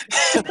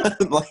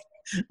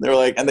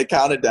 And they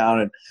counted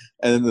down,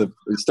 and then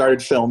we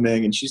started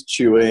filming, and she's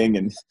chewing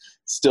and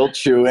still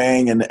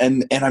chewing,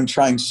 and I'm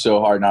trying so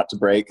hard not to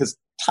break, because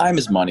time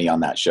is money on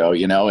that show,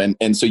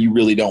 and so you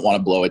really don't want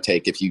to blow a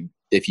take if you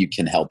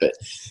can help it.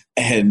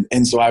 And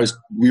so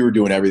we were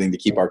doing everything to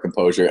keep our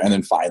composure, and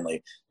then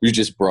finally we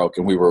just broke,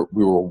 and we were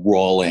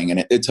rolling,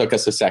 and it took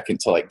us a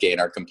second to gain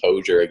our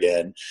composure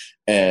again,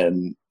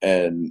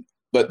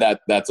 but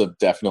that's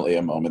definitely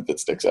a moment that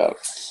sticks out.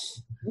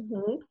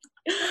 Mm-hmm.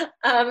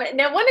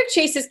 Now, one of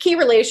Chase's key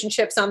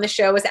relationships on the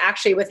show is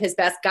actually with his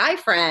best guy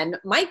friend,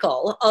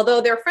 Michael,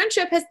 although their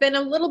friendship has been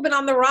a little bit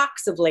on the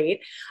rocks of late.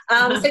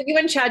 So you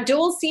and Chad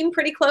Duell seem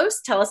pretty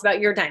close. Tell us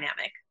about your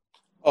dynamic.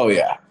 Oh,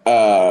 yeah.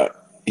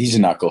 He's a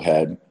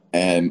knucklehead.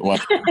 And when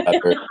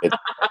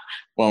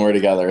we're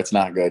together, it's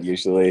not good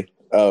usually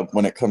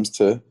when it comes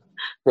to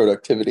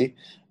productivity.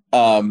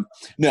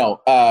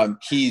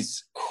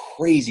 He's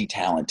crazy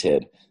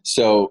talented.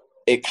 So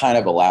it kind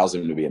of allows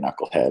him to be a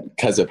knucklehead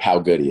because of how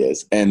good he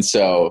is. And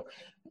so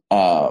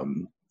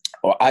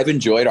I've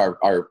enjoyed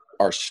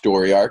our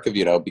story arc of,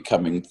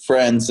 becoming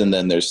friends, and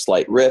then there's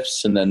slight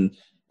rifts, and then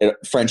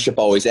friendship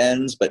always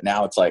ends. But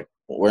now it's like,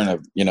 we're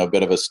in a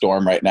bit of a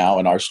storm right now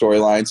in our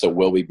storyline. So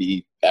will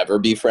we ever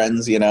be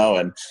friends,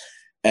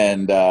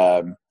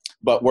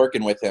 but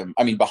working with him,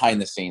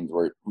 behind the scenes,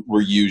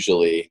 we're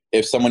usually,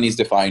 if someone needs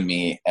to find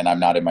me and I'm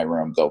not in my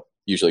room, they'll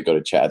usually go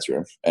to Chad's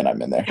room and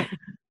I'm in there.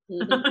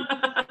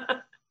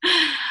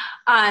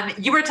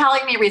 You were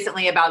telling me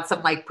recently about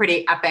some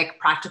pretty epic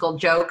practical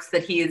jokes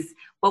that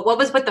what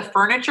was with the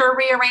furniture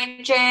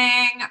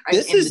rearranging?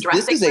 This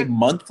is a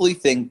monthly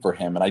thing for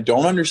him, and I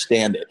don't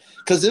understand it,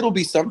 because it'll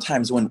be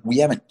sometimes when we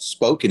haven't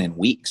spoken in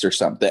weeks or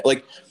something.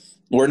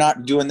 We're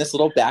not doing this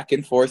little back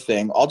and forth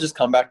thing. I'll just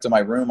come back to my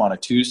room on a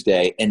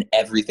Tuesday and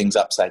everything's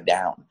upside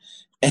down.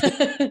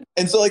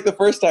 And so the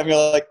first time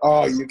you're like,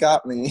 "Oh, you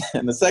got me."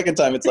 And the second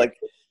time it's like,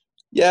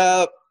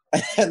 "Yeah."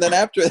 And then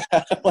after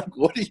that, I'm like,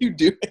 "What are you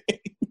doing?"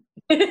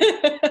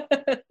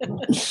 But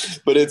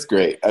it's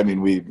great.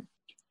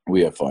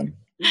 We have fun.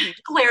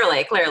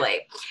 Clearly.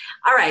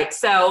 All right.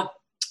 So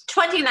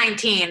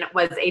 2019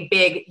 was a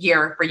big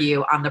year for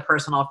you on the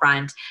personal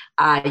front.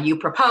 You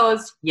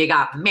proposed, you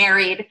got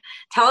married.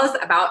 Tell us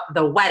about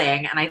the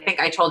wedding. And I think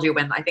I told you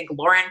when I think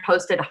Lauren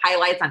posted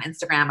highlights on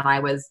Instagram and I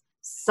was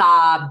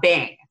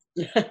sobbing.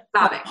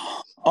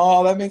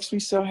 Oh, that makes me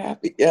so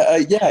happy.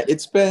 Yeah,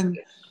 it's been,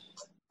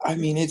 I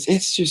mean,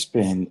 it's just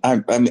been, I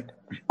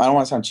don't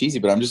want to sound cheesy,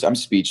 but I'm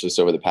speechless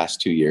over the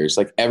past 2 years.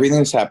 Like everything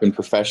that's happened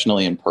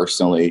professionally and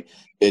personally,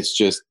 it's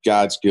just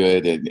God's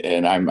good.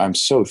 And I'm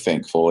so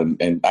thankful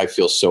and I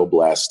feel so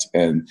blessed.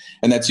 And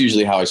that's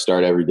usually how I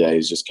start every day,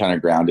 is just kind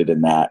of grounded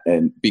in that.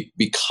 And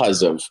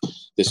because of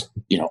this,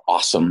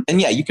 awesome. And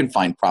yeah, you can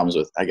find problems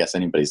with, I guess,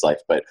 anybody's life,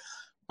 but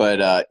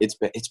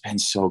it's been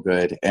so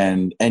good.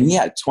 And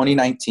yeah,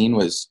 2019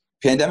 was,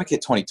 pandemic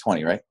hit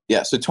 2020, right?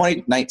 Yeah. So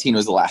 2019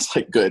 was the last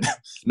like good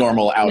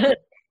normal out.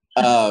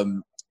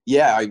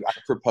 Yeah, I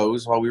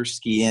proposed while we were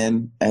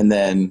skiing, and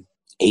then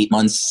 8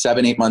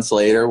 months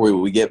later,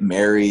 we get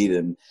married,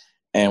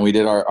 and we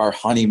did our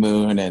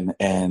honeymoon,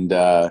 and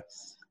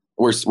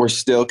we're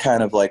still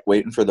kind of like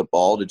waiting for the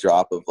ball to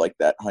drop of like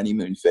that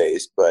honeymoon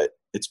phase, but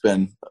it's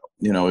been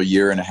a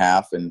year and a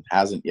half and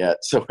hasn't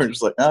yet, so we're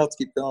just like, oh, let's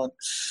keep going.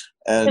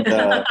 And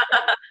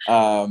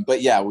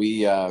but yeah,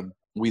 we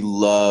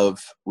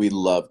love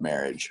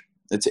marriage.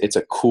 It's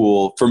a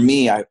cool, for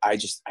me, I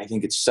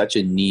think it's such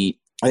a neat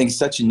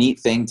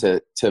thing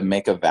to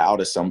make a vow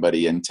to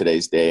somebody in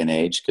today's day and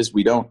age, because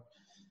we don't,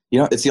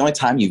 it's the only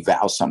time you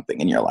vow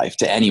something in your life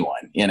to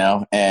anyone,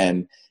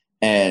 and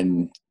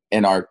in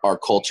our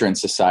culture and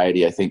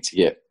society, I think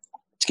to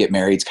get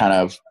married is kind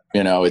of,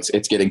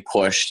 it's getting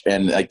pushed,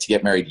 and like to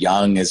get married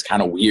young is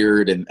kind of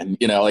weird. And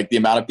like the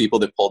amount of people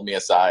that pulled me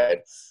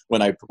aside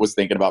when I was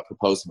thinking about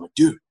proposing, like,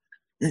 dude,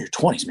 you're in your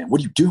 20s, man.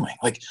 What are you doing?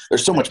 Like,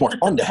 there's so much more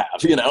fun to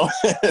have,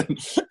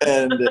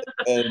 and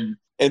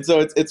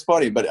so it's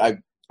funny, but I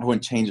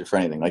wouldn't change it for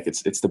anything. Like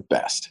it's the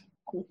best.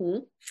 Mm-hmm.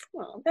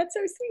 Oh, that's so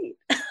sweet.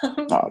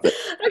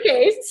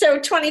 Okay, so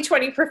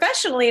 2020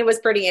 professionally was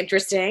pretty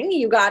interesting.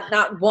 You got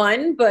not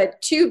one,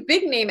 but two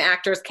big name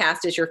actors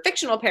cast as your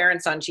fictional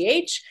parents on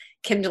GH.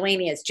 Kim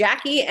Delaney as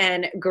Jackie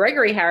and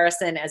Gregory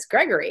Harrison as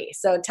Gregory.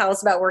 So tell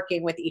us about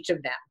working with each of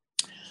them.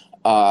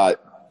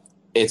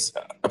 It's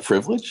a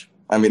privilege.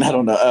 I mean, I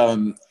don't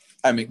know.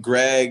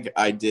 Greg,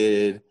 I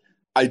did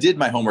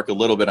my homework a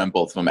little bit on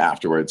both of them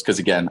afterwards. Cause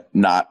again,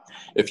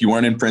 if you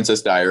weren't in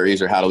Princess Diaries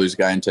or How to Lose a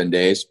Guy in 10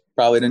 Days,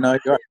 probably didn't know who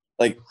you are.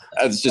 Like,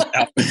 that's just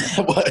how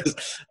it was.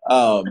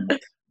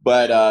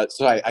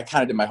 So I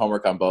kind of did my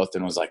homework on both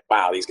and was like,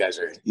 wow, these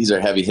are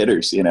heavy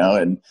hitters,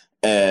 and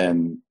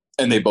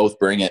they both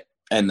bring it.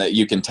 And that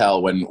you can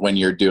tell when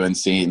you're doing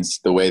scenes,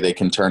 the way they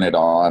can turn it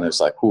on.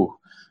 It's like, whoo,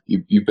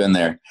 you've been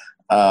there.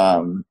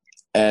 And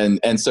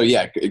so,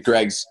 yeah,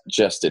 Greg's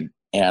just an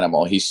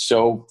animal. He's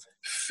so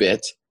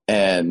fit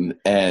and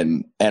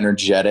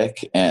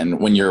energetic. And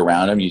when you're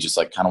around him, you just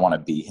like kind of want to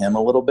be him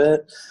a little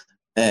bit.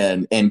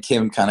 And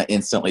Kim kind of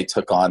instantly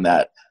took on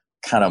that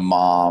kind of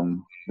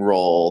mom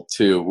role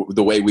to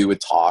the way we would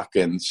talk.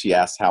 And she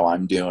asked how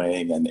I'm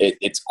doing. And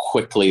it's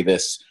quickly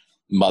this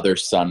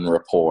mother-son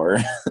rapport.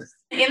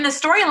 In the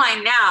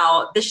storyline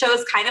now, the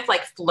show's kind of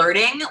like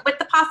flirting with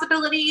the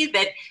possibility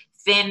that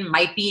Finn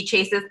might be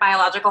Chase's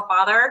biological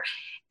father.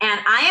 And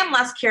I am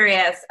less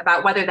curious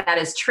about whether that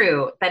is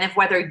true than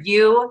whether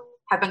you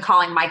have been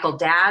calling Michael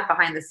dad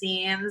behind the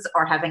scenes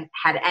or having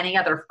had any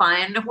other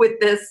fun with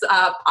this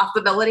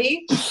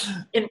possibility.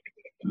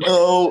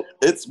 No,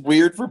 it's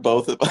weird for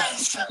both of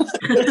us.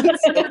 We've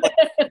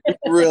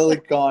really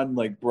gone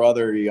like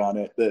brothery on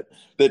it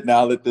that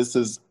now that this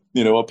is,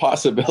 a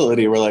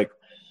possibility, we're like,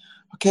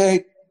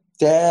 okay,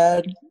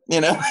 dad,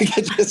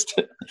 it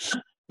just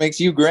makes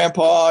you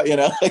grandpa,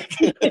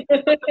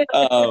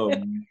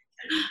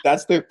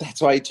 that's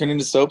why you turn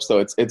into soaps though.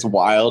 It's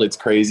wild. It's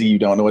crazy. You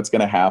don't know what's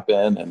going to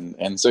happen.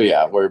 And so,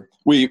 yeah,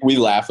 we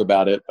laugh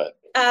about it, but.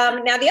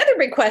 Now the other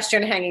big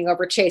question hanging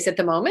over Chase at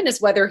the moment is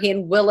whether he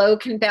and Willow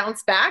can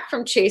bounce back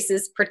from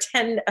Chase's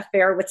pretend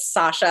affair with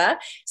Sasha.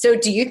 So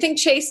do you think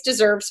Chase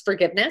deserves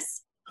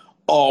forgiveness?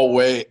 Oh,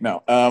 wait,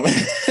 no. An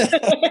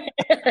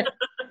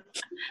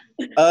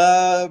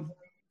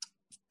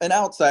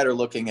outsider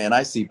looking in,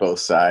 I see both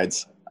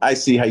sides. I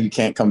see how you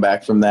can't come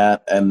back from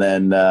that. And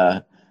then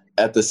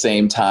at the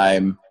same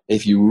time,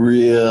 if you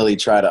really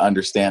try to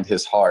understand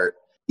his heart,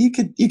 you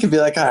could be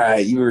like, all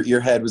right,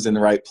 your head was in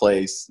the right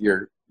place.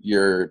 Your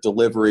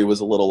delivery was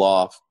a little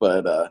off,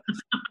 but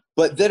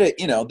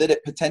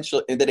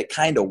that it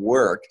kind of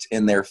worked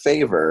in their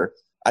favor.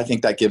 I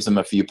think that gives them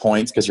a few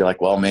points because you're like,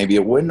 well, maybe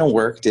it wouldn't have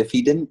worked if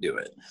he didn't do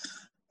it.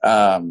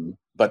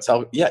 But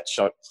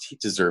he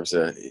deserves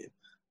a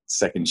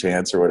second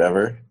chance or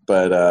whatever.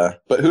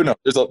 But who knows?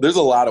 There's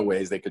a lot of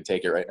ways they could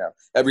take it right now.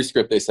 Every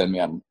script they send me,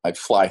 I'd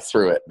fly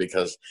through it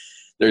because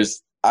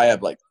there's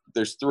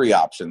 3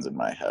 options in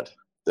my head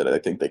that I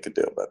think they could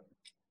do. But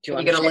do you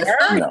want to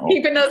share? No.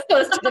 Keeping those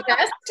close to the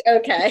vest?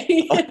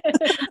 Okay.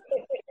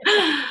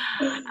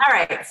 All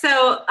right.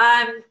 So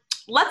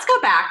let's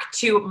go back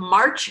to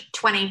March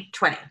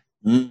 2020.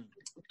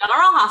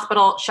 General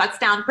Hospital shuts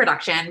down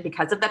production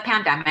because of the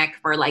pandemic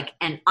for like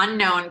an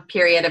unknown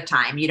period of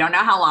time. You don't know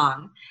how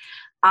long.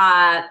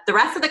 The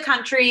rest of the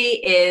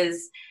country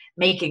is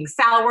making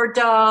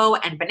sourdough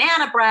and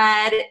banana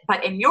bread,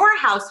 but in your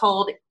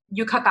household,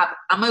 you cook up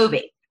a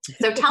movie.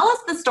 So tell us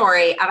the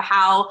story of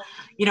how,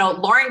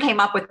 Lauren came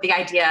up with the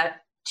idea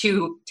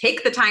to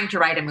take the time to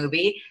write a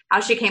movie,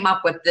 how she came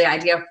up with the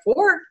idea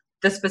for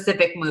the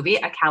specific movie,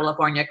 A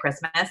California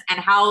Christmas, and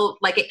how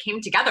it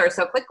came together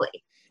so quickly.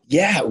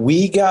 Yeah,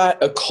 we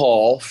got a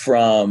call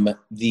from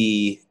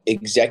the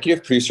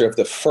executive producer of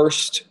the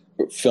first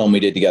film we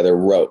did together,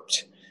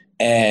 Roped.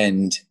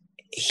 And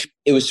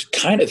it was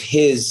kind of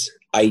his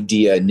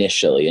idea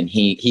initially. And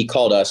he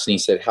called us and he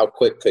said, how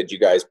quick could you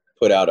guys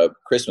put out a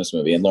Christmas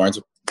movie? And Lauren's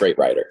a great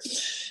writer.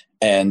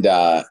 And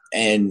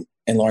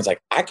Lauren's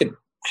like, I could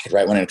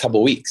write one in a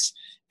couple of weeks.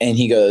 And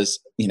he goes,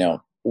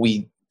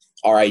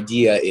 our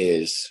idea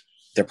is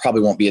there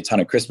probably won't be a ton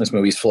of Christmas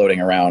movies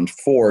floating around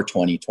for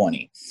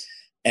 2020.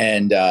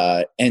 And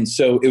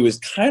so it was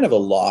kind of a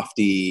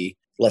lofty,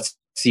 let's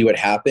see what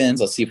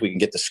happens. Let's see if we can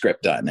get the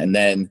script done. And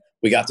then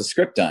we got the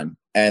script done.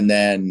 And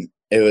then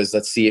it was,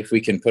 let's see if we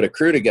can put a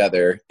crew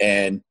together.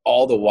 And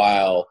all the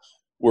while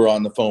we're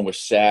on the phone with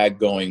SAG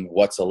going,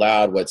 what's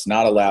allowed, what's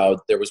not allowed.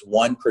 There was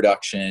one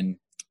production,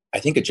 I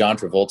think a John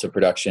Travolta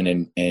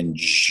production in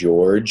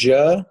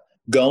Georgia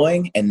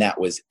going, and that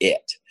was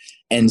it.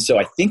 And so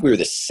I think we were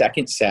the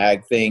second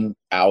SAG thing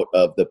out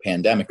of the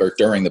pandemic or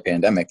during the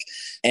pandemic,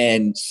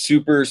 and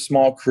super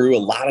small crew, a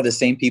lot of the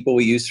same people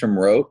we used from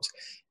Roped.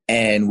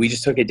 And we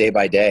just took it day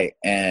by day.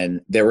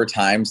 And there were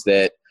times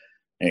that,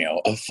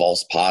 a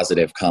false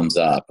positive comes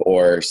up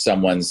or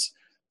someone's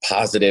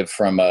positive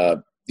from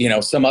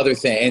some other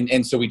thing.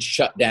 And so we'd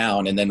shut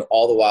down. And then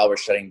all the while we're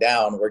shutting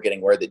down, we're getting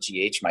word that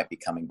GH might be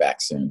coming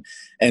back soon.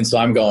 And so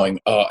I'm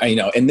going,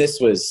 and this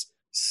was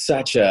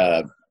such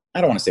a, I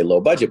don't want to say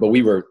low budget, but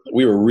we were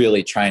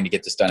really trying to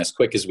get this done as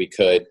quick as we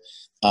could.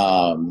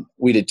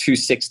 We did 2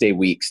 6-day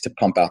weeks to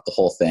pump out the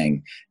whole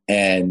thing.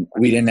 And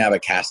we didn't have a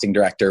casting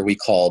director. We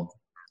called,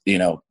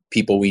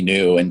 people we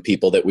knew and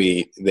people that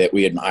we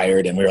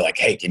admired. And we were like,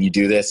 hey, can you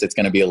do this? It's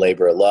going to be a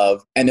labor of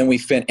love. And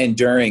then and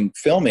during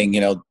filming,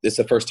 this is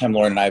the first time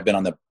Lauren and I have been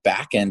on the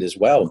back end as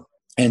well.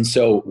 And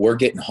so we're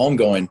getting home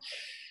going,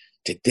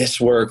 did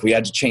this work? We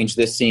had to change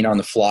this scene on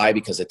the fly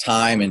because of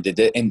time and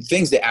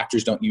things that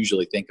actors don't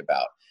usually think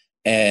about.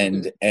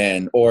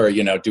 Or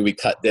do we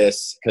cut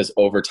this because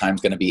overtime's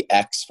going to be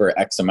X for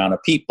X amount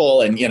of people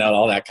and,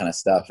 all that kind of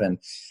stuff.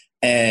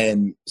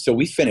 And so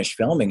we finished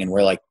filming and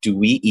we're like, do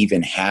we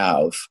even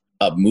have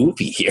a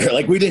movie here?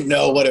 We didn't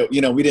know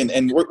we didn't,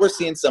 and we're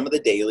seeing some of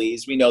the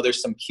dailies. We know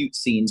there's some cute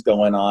scenes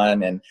going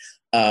on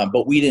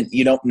but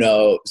you don't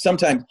know.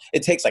 Sometimes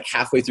it takes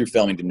halfway through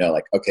filming to know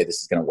okay,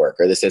 this is going to work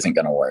or this isn't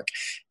going to work.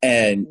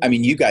 And I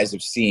mean, you guys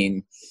have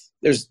seen,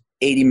 there's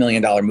 $80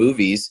 million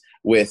movies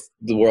with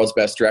the world's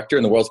best director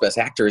and the world's best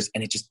actors,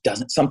 and it just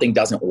something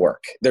doesn't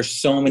work. There's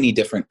so many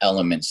different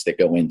elements that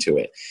go into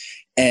it.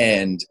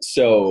 And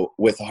so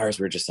with ours,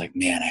 we're just like,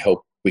 man, I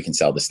hope we can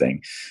sell this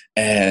thing.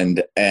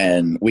 And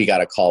we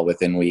got a call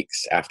within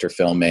weeks after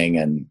filming,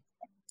 and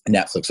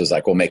Netflix was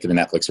like, we'll make it a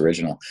Netflix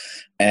original.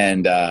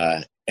 And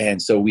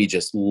so we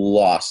just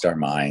lost our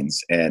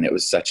minds, and it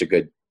was such a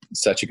good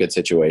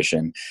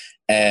situation.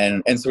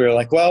 And so we were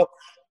like, well,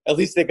 at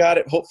least they got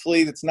it.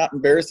 Hopefully it's not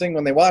embarrassing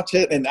when they watch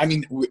it. And I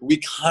mean, we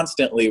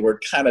constantly were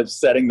kind of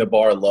setting the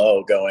bar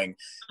low going,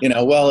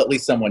 well, at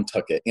least someone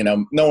took it,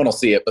 no one will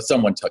see it, but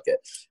someone took it.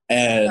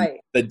 And right.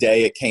 The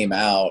day it came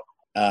out,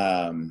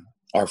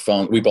 our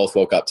phone, we both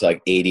woke up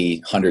to 80,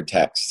 100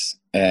 texts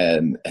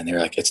and they were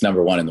like, it's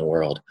number one in the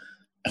world.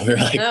 And we were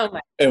like,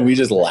 and we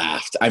just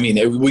laughed. I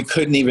mean, we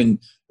couldn't even,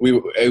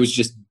 it was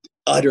just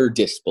utter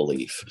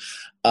disbelief.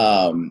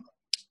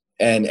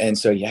 And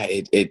so, yeah,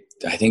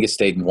 I think it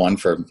stayed in one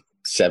for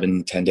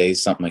 7-10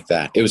 days, something like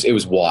that. It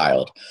was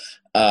wild.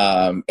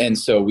 And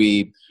so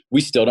we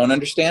still don't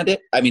understand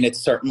it. I mean, it's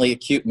certainly a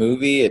cute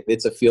movie.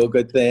 It's a feel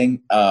good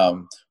thing.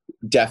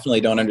 Definitely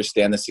don't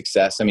understand the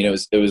success. I mean, it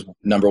was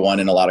number one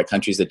in a lot of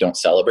countries that don't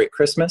celebrate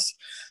Christmas.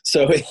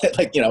 So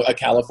a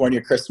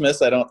California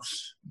Christmas,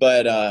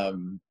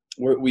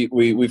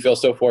 we feel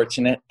so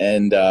fortunate,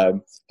 and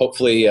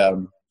hopefully,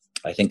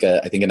 I think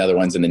another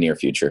one's in the near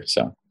future.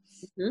 So.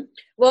 Mm-hmm.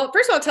 Well,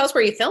 first of all, tell us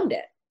where you filmed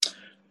it.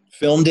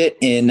 Filmed it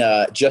in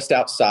just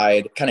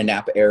outside kind of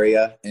Napa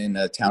area in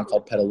a town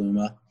called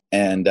Petaluma,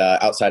 and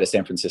outside of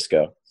San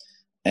Francisco.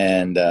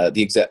 And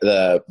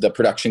the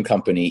production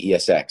company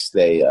ESX,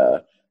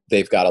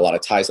 they've got a lot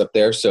of ties up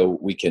there, so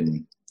we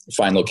can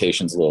find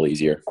locations a little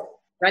easier.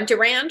 Rent a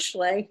ranch,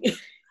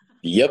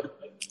 Yep.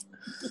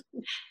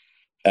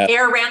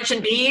 Air Ranch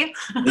and B.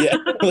 Yeah,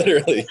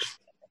 literally.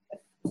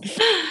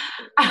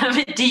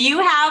 Do you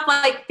have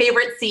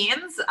favorite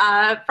scenes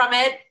from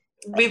it?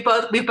 We've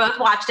both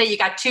watched it. You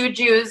got two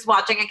Jews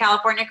watching A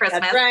California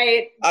Christmas. That's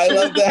right. I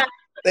love that.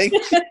 Thank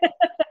you.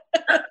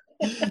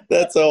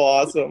 That's so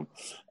awesome.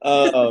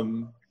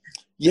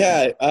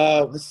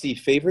 Let's see.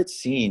 Favorite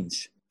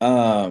scenes.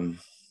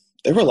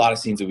 there were a lot of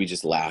scenes that we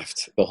just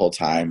laughed the whole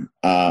time.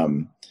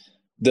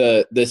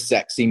 The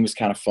sex scene was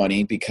kind of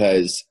funny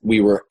because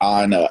we were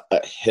on a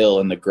hill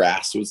and the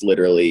grass was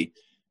literally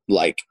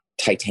like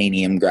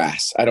titanium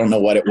grass. I don't know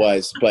what it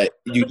was, but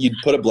you'd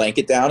put a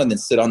blanket down and then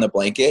sit on the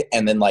blanket,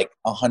 and then like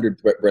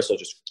 100 bristles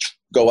just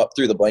go up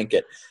through the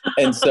blanket.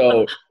 And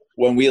so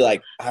when we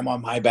I'm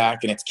on my back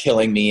and it's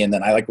killing me, and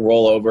then I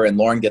roll over and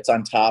Lauren gets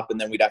on top,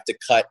 and then we'd have to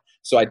cut.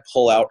 So I'd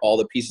pull out all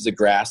the pieces of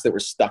grass that were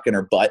stuck in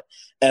her butt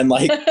and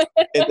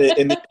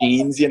in the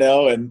jeans,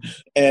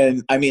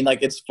 and I mean,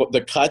 it's,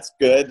 the cut's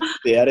good,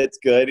 the edit's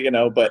good,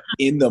 but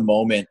in the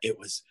moment it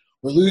was,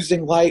 we're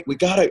losing light. We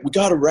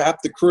gotta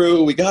wrap the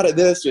crew. We gotta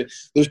this,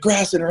 there's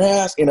grass in her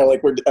ass,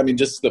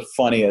 just the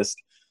funniest.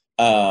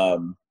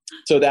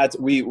 So that's,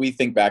 we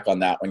think back on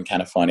that one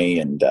kind of funny.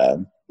 And,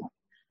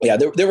 yeah,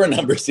 there were a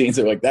number of scenes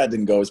that that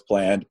didn't go as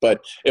planned,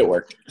 but it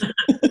worked.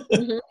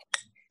 Mm-hmm.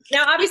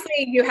 Now,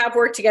 obviously, you have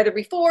worked together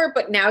before,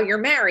 but now you're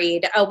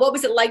married. What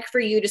was it like for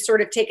you to sort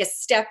of take a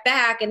step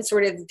back and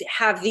sort of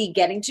have the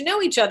getting to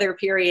know each other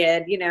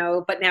period,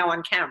 but now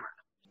on camera?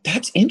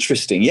 That's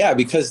interesting. Yeah,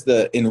 because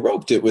in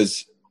Roped,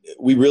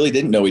 we really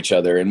didn't know each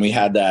other, and we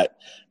had that.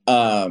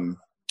 I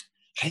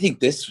think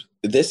this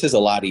is a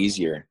lot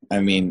easier. I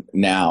mean,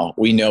 now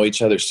we know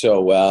each other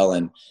so well,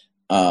 and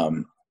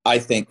I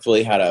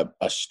thankfully had a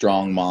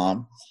strong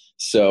mom.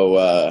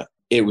 So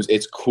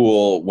it's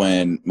cool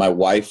when my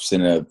wife's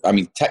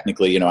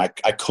technically, I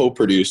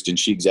co-produced and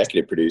she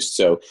executive produced.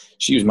 So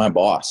she was my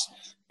boss,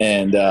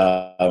 and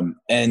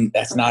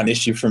that's not an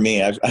issue for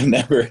me. I've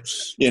never,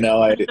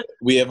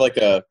 we have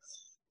a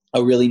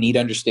really neat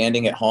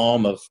understanding at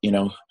home of,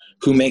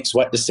 who makes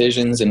what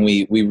decisions. And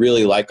we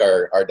really like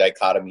our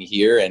dichotomy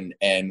here. And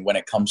when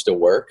it comes to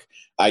work,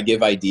 I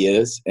give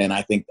ideas and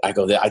I think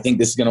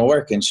this is going to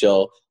work. And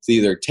she'll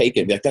either take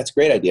it, be like, that's a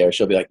great idea. Or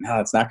she'll be like, no,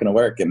 it's not going to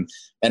work. And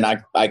I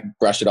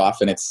brush it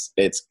off and it's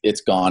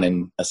gone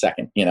in a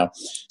second,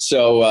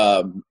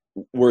 So,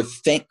 we're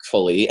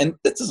thankfully, and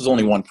this is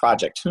only one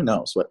project, who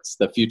knows what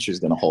the future is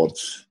going to hold,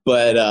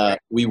 but,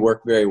 we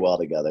work very well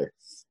together.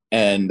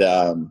 And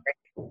that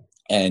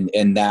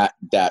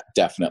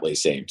definitely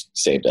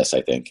saved us,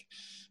 I think.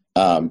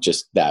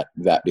 Just that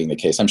being the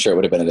case. I'm sure it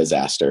would have been a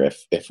disaster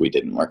if we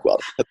didn't work well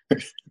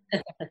together.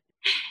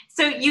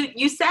 So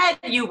you said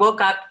you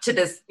woke up to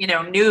this,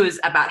 news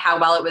about how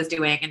well it was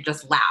doing and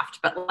just laughed,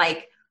 but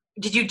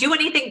did you do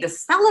anything to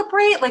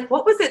celebrate?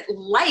 What was it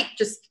like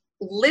just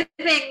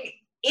living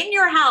in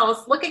your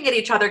house, looking at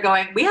each other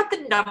going, we have the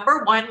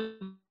 #1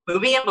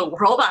 movie in the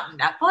world on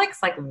Netflix?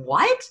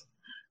 What?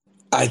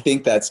 I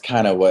think that's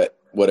kind of what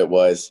it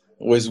was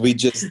we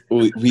did.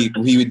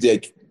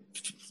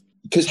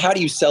 Because how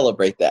do you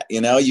celebrate that?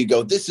 You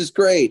go, this is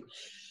great.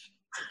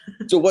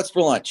 So what's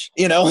for lunch?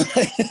 There's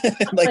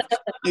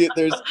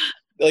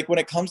when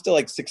it comes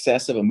to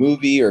success of a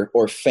movie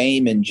or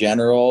fame in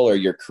general, or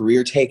your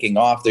career taking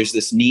off, there's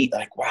this neat,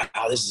 wow,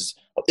 this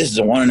is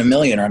a 1 in a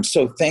million, or I'm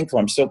so thankful,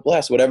 I'm so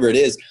blessed, whatever it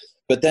is.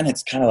 But then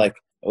it's kind of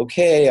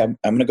okay, I'm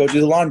going to go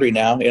do the laundry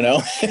now,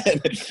 and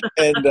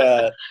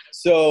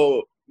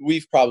so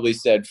we've probably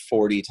said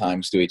 40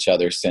 times to each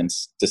other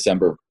since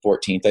December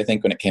 14th, I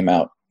think, when it came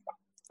out.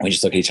 We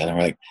just look at each other and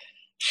we're like,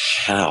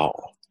 how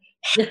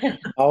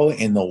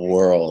in the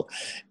world?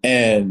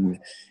 And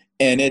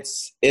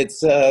it's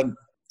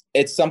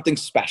something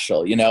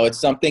special, it's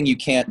something you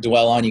can't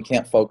dwell on. You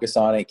can't focus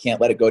on it. You can't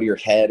let it go to your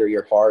head or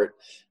your heart.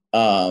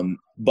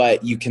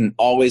 But you can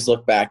always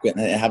look back and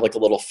have a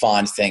little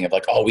fond thing of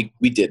oh,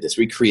 we did this,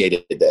 we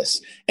created this,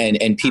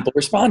 and people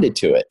responded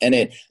to it. And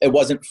it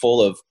wasn't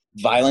full of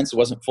violence. It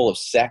wasn't full of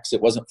sex.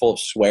 It wasn't full of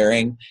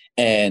swearing,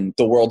 and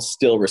the world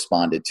still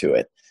responded to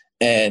it.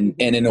 And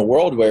in a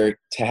world where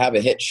to have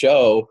a hit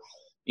show,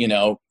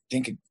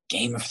 think of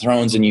Game of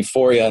Thrones and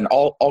Euphoria and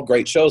all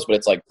great shows, but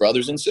it's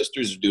brothers and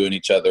sisters are doing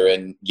each other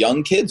and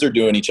young kids are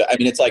doing each other. I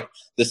mean, it's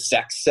the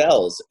sex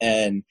sells,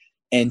 and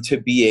to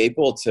be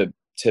able to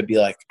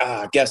be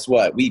guess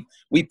what? We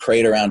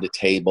prayed around a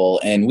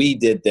table and we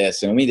did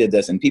this and we did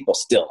this and people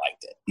still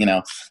liked it,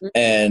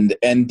 and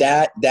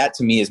that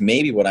to me is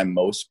maybe what I'm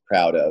most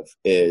proud of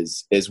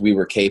is we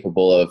were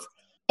capable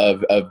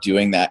of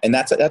doing that. And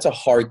that's a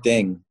hard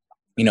thing.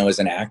 As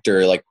an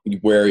actor,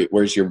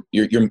 where's your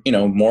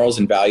morals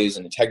and values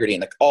and integrity,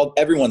 and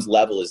everyone's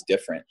level is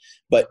different,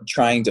 but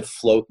trying to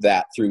float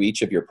that through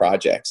each of your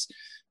projects.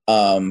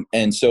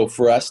 And so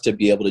for us to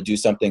be able to do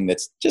something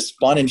that's just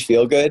fun and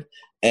feel good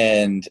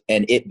and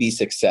it be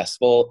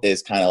successful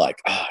is kind of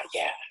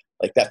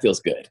that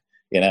feels good,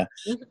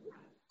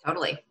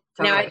 Totally.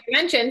 Now, as you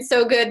mentioned,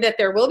 so good that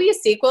there will be a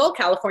sequel,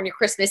 California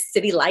Christmas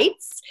City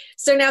Lights.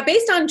 So now,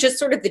 based on just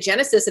sort of the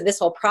genesis of this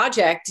whole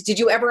project, did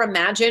you ever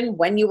imagine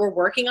when you were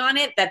working on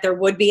it that there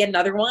would be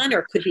another one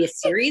or could be a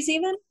series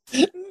even?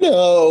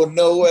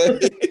 No way.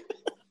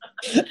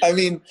 I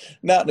mean,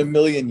 not in a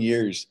million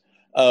years.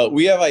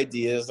 We have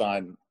ideas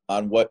on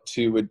what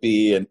 2 would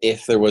be, and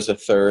if there was a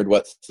third,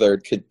 what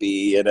third could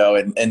be,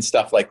 and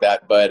stuff like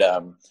that. But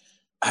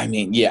I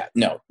mean, yeah,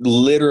 no,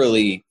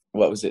 literally.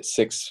 What was it,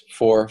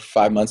 4 or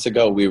 5 months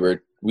ago,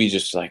 we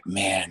just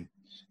man,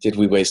 did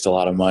we waste a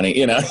lot of money?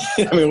 You know,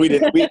 I mean, we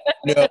had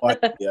no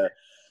idea.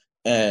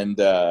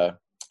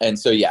 And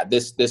so, yeah,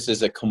 this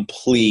is a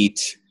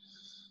complete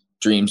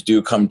dreams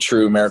do come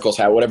true, miracles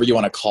happen, whatever you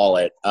want to call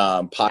it.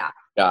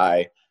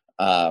 Guy.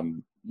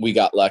 We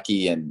got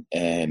lucky and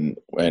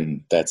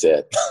that's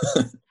it.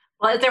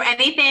 Well, is there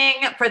anything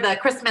for the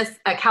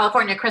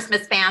California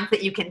Christmas fans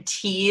that you can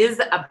tease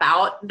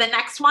about the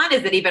next one?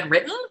 Is it even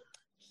written?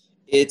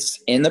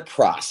 It's in the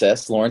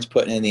process. Lauren's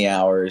putting in the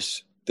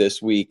hours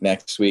this week,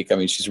 next week. I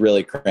mean, she's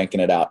really cranking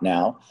it out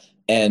now.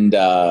 And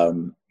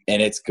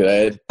it's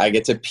good. I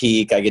get to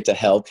peek, I get to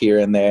help here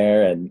and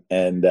there. And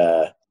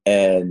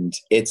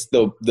it's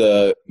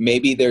the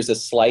maybe there's a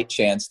slight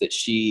chance that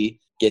she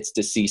gets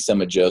to see some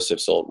of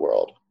Joseph's old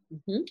world.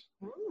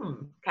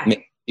 Mm-hmm.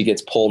 Okay. He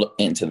gets pulled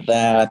into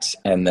that,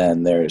 and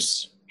then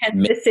there's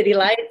the city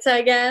lights,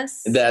 I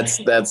guess.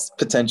 That's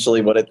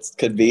potentially what it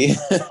could be.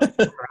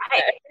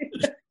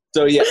 Right.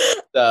 So yeah,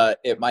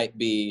 it might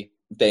be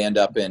they end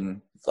up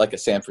in like a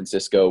San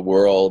Francisco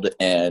world,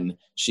 and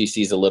she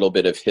sees a little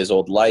bit of his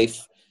old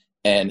life.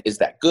 And is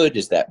that good?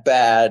 Is that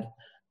bad?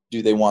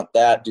 Do they want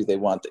that? Do they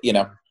want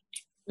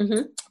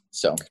Mm-hmm.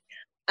 So.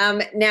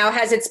 Now,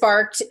 has it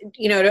sparked,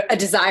 a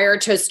desire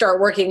to start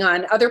working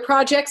on other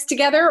projects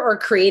together or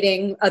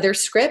creating other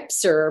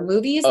scripts or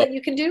movies that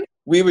you can do?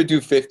 We would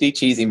do 50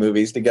 cheesy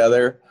movies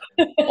together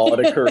all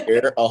in a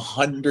career,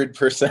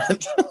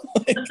 100%.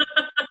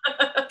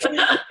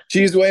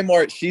 She's way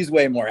more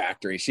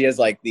actory. She has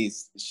like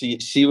these,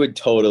 she would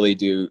totally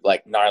do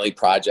like gnarly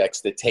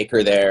projects that take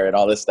her there and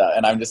all this stuff.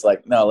 And I'm just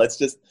like, no, let's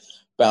just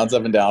bounce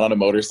up and down on a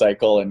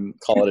motorcycle and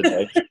call it a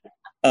day.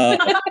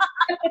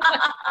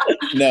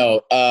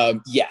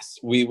 Yes,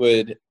 we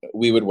would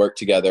work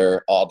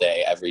together all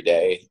day, every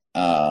day.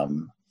 I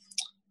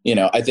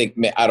think,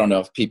 I don't know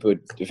if people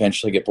would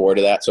eventually get bored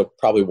of that, so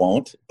probably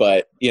won't,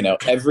 but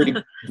every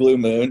blue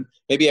moon,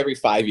 maybe every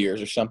 5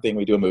 years or something,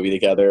 we do a movie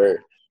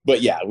together.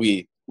 But yeah,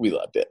 we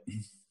loved it.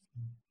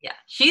 Yeah,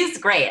 she's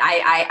great.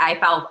 I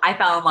fell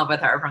in love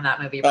with her from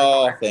that movie.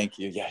 Oh, thank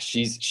you. Yeah,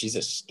 she's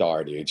a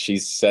star, dude.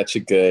 She's such a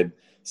good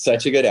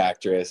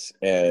actress,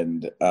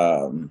 and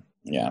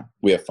yeah,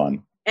 we have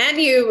fun. And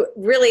you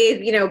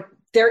really,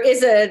 there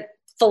is a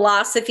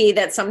philosophy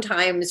that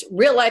sometimes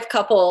real life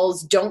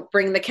couples don't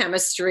bring the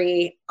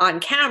chemistry on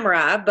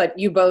camera, but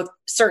you both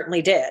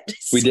certainly did.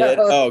 We did?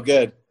 Oh,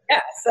 good.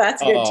 Yes,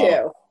 that's good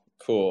too.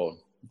 Cool.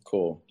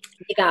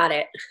 You got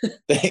it.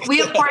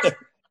 We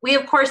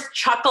of course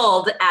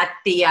chuckled at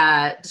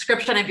the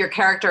description of your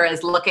character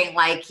as looking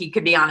like he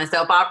could be on a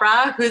soap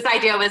opera. Whose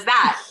idea was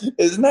that?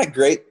 Isn't that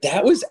great?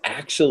 That was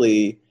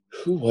actually,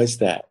 who was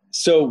that?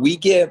 So we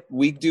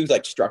do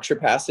like structure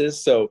passes.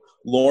 So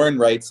Lauren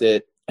writes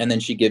it, and then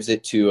she gives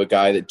it to a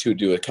guy to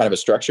do a kind of a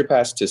structure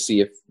pass to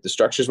see if the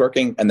structure's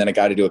working, and then a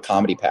guy to do a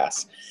comedy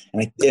pass.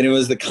 And it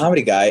was the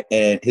comedy guy,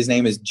 and his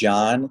name is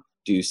John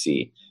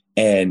Ducey.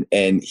 And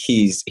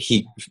he's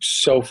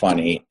so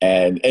funny.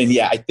 And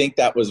yeah, I think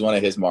that was one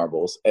of his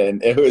marbles.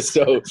 And it was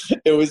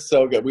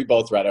so good. We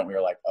both read it and we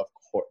were like, of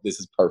course, this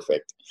is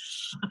perfect.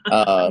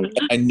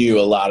 I knew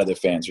a lot of the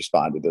fans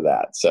responded to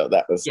that. So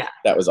that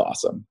was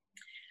awesome.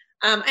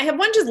 I have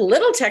one just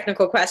little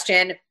technical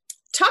question.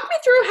 Talk me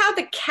through how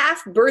the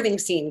calf birthing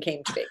scene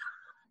came to be.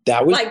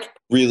 That was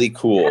really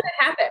cool. How did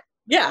it happen?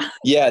 Yeah.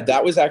 Yeah,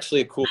 that was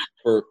actually a cool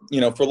for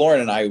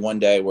Lauren and I. One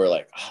day we're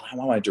like, I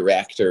want my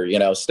director,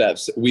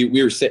 steps.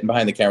 We were sitting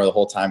behind the camera the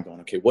whole time going,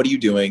 okay, what are you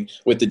doing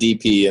with the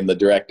DP and the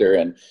director?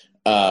 And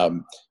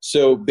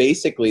so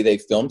basically they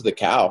filmed the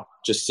cow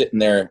just sitting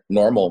there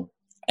normal.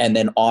 And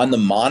then on the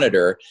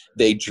monitor,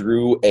 they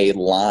drew a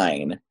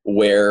line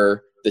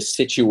where the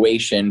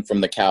situation from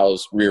the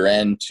cow's rear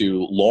end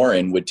to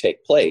Lauren would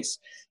take place.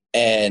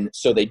 And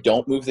so they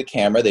don't move the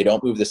camera, they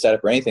don't move the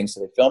setup or anything.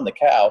 So they film the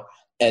cow,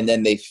 and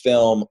then they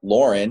film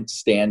Lauren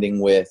standing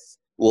with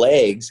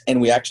legs.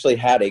 And we actually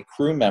had a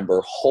crew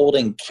member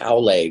holding cow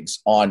legs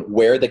on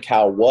where the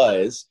cow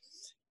was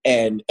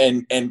and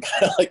kind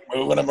of like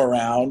moving them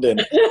around and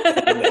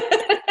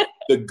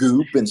the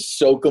goop and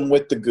soak them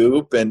with the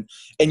goop. And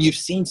you've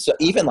seen, so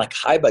even like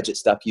high budget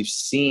stuff, you've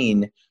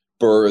seen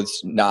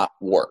births not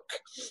work.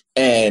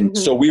 And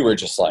so we were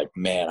just like,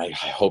 man, I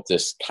hope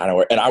this kind of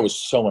works. And I was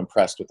so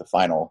impressed with the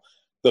final.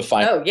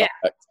 Oh yeah.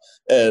 Product.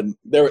 And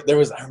there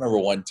was, I remember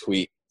one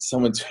tweet,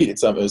 someone tweeted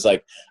something. It was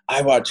like,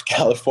 I watch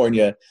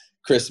California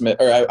Christmas,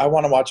 or I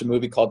want to watch a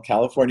movie called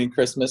California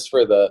Christmas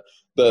for the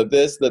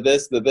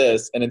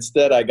this. And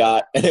instead I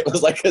got, and it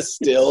was like a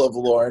still of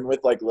Lauren with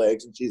like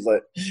legs, and she's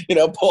like,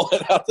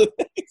 pulling out the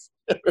things.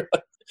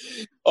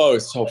 Oh,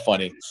 it's so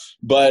funny.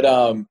 But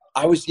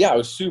I was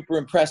super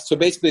impressed. So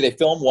basically they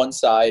film one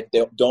side,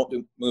 they don't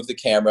move the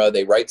camera,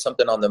 they write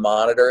something on the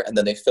monitor, and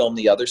then they film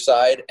the other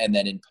side, and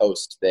then in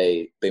post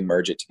they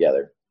merge it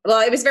together. Well,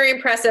 it was very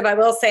impressive. I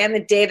will say on the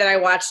day that I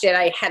watched it,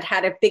 I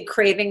had a big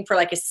craving for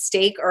like a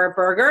steak or a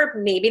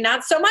burger. Maybe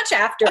not so much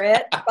after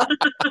it.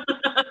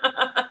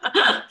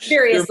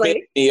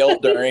 Seriously. Meal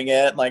during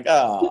it, like,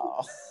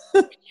 oh.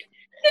 Didn't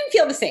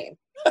feel the same.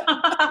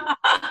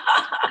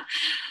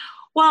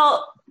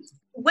 Well,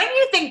 when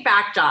you think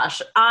back,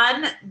 Josh,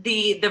 on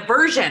the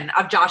version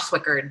of Josh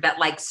Swickard that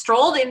like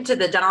strolled into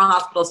the General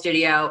Hospital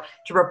studio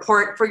to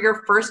report for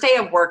your first day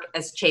of work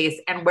as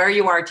Chase and where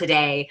you are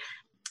today,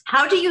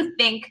 how do you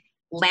think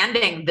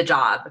landing the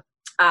job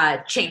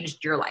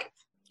changed your life?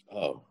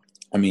 Oh,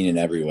 I mean, in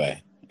every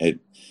way.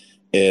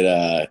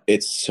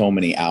 It's so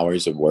many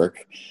hours of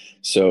work.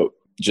 So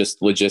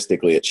just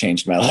logistically, it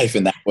changed my life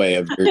in that way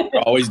of you're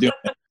always doing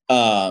it.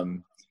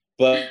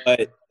 But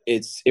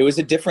it was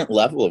a different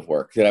level of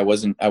work that I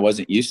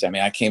wasn't used to. I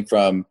mean, I came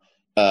from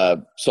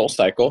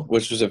SoulCycle,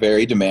 which was a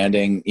very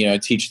demanding,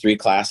 teach 3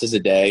 classes a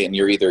day and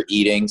you're either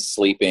eating,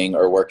 sleeping,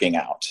 or working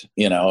out,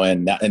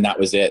 and that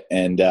was it.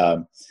 And,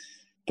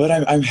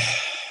 but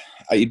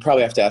you'd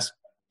probably have to ask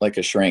like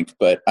a shrink,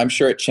 but I'm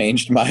sure it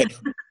changed my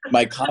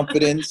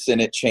confidence and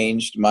it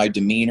changed my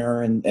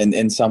demeanor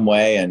in some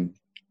way. And,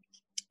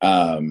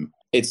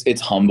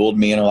 it's humbled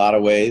me in a lot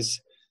of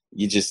ways.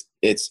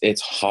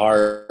 It's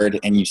hard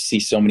and you see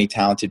so many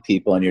talented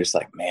people and you're just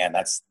like, man,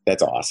 that's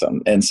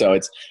awesome. And so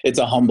it's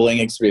a humbling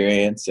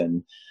experience.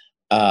 And,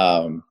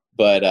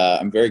 but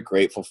I'm very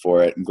grateful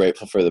for it. I'm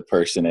grateful for the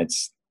person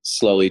it's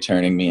slowly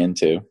turning me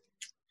into.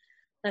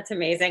 That's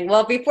amazing.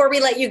 Well, before we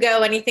let you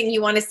go, anything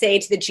you want to say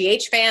to the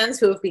GH fans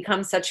who have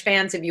become such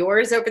fans of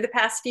yours over the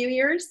past few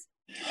years?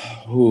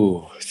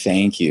 Ooh,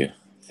 thank you.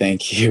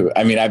 Thank you.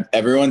 I mean,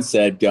 everyone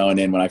said going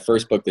in when I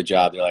first booked the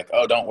job, they're like,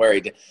 oh, don't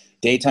worry.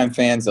 Daytime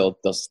fans, they'll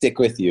stick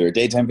with you, or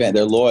daytime fans,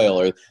 they're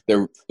loyal, or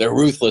they're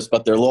ruthless,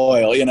 but they're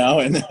loyal,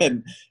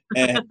 and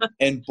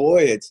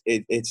boy,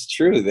 it's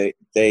true.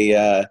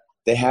 They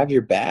have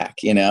your back,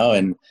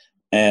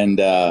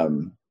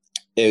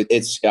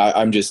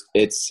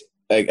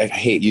 I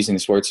hate using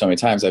this word so many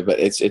times, but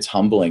it's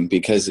humbling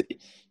because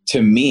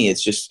to me,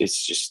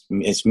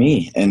 it's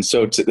me. And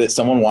so that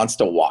someone wants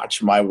to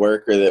watch my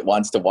work or that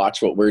wants to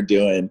watch what we're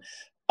doing,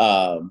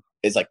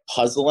 is like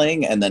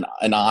puzzling and then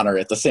an honor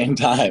at the same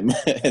time.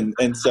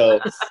 and so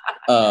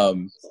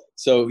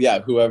yeah,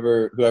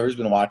 whoever's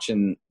been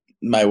watching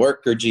my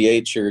work or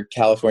GH or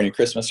California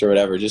Christmas or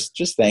whatever,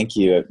 just thank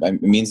you.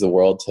 It means the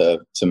world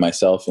to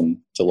myself and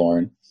to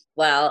Lauren.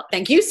 Well,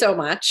 thank you so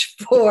much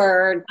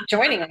for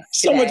joining us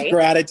today. So much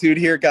gratitude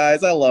here,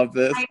 guys. I love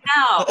this. I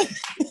know.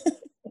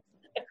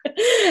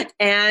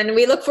 And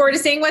we look forward to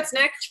seeing what's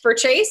next for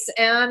Chase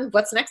and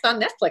what's next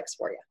on Netflix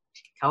for you.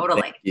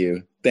 Totally. Thank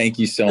you. Thank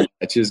you so much.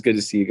 It was good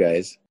to see you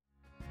guys.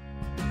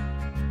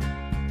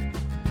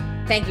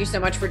 Thank you so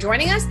much for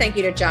joining us. Thank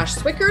you to Josh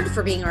Swickard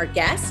for being our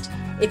guest.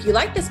 If you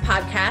like this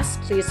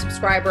podcast, please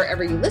subscribe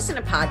wherever you listen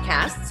to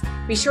podcasts.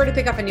 Be sure to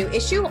pick up a new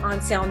issue on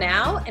sale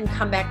now and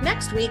come back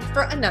next week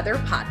for another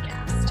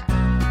podcast.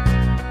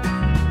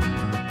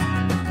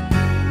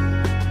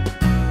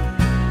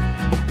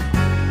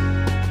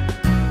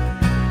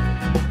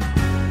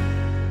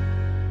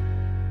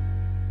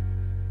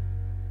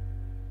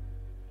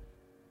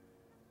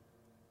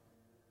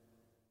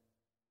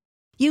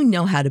 You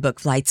know how to book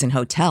flights and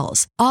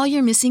hotels. All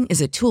you're missing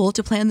is a tool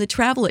to plan the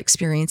travel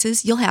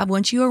experiences you'll have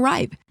once you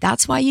arrive.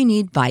 That's why you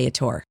need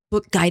Viator.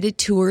 Book guided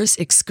tours,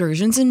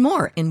 excursions, and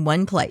more in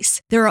one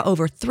place. There are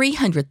over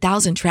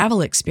 300,000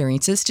 travel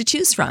experiences to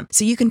choose from,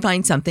 so you can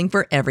find something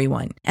for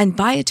everyone. And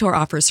Viator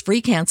offers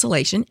free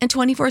cancellation and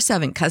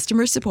 24/7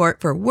 customer support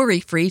for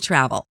worry-free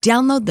travel.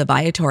 Download the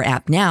Viator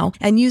app now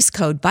and use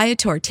code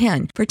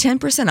Viator10 for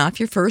 10% off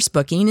your first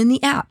booking in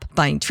the app.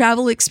 Find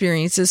travel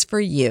experiences for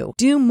you.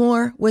 Do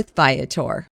more with Viator.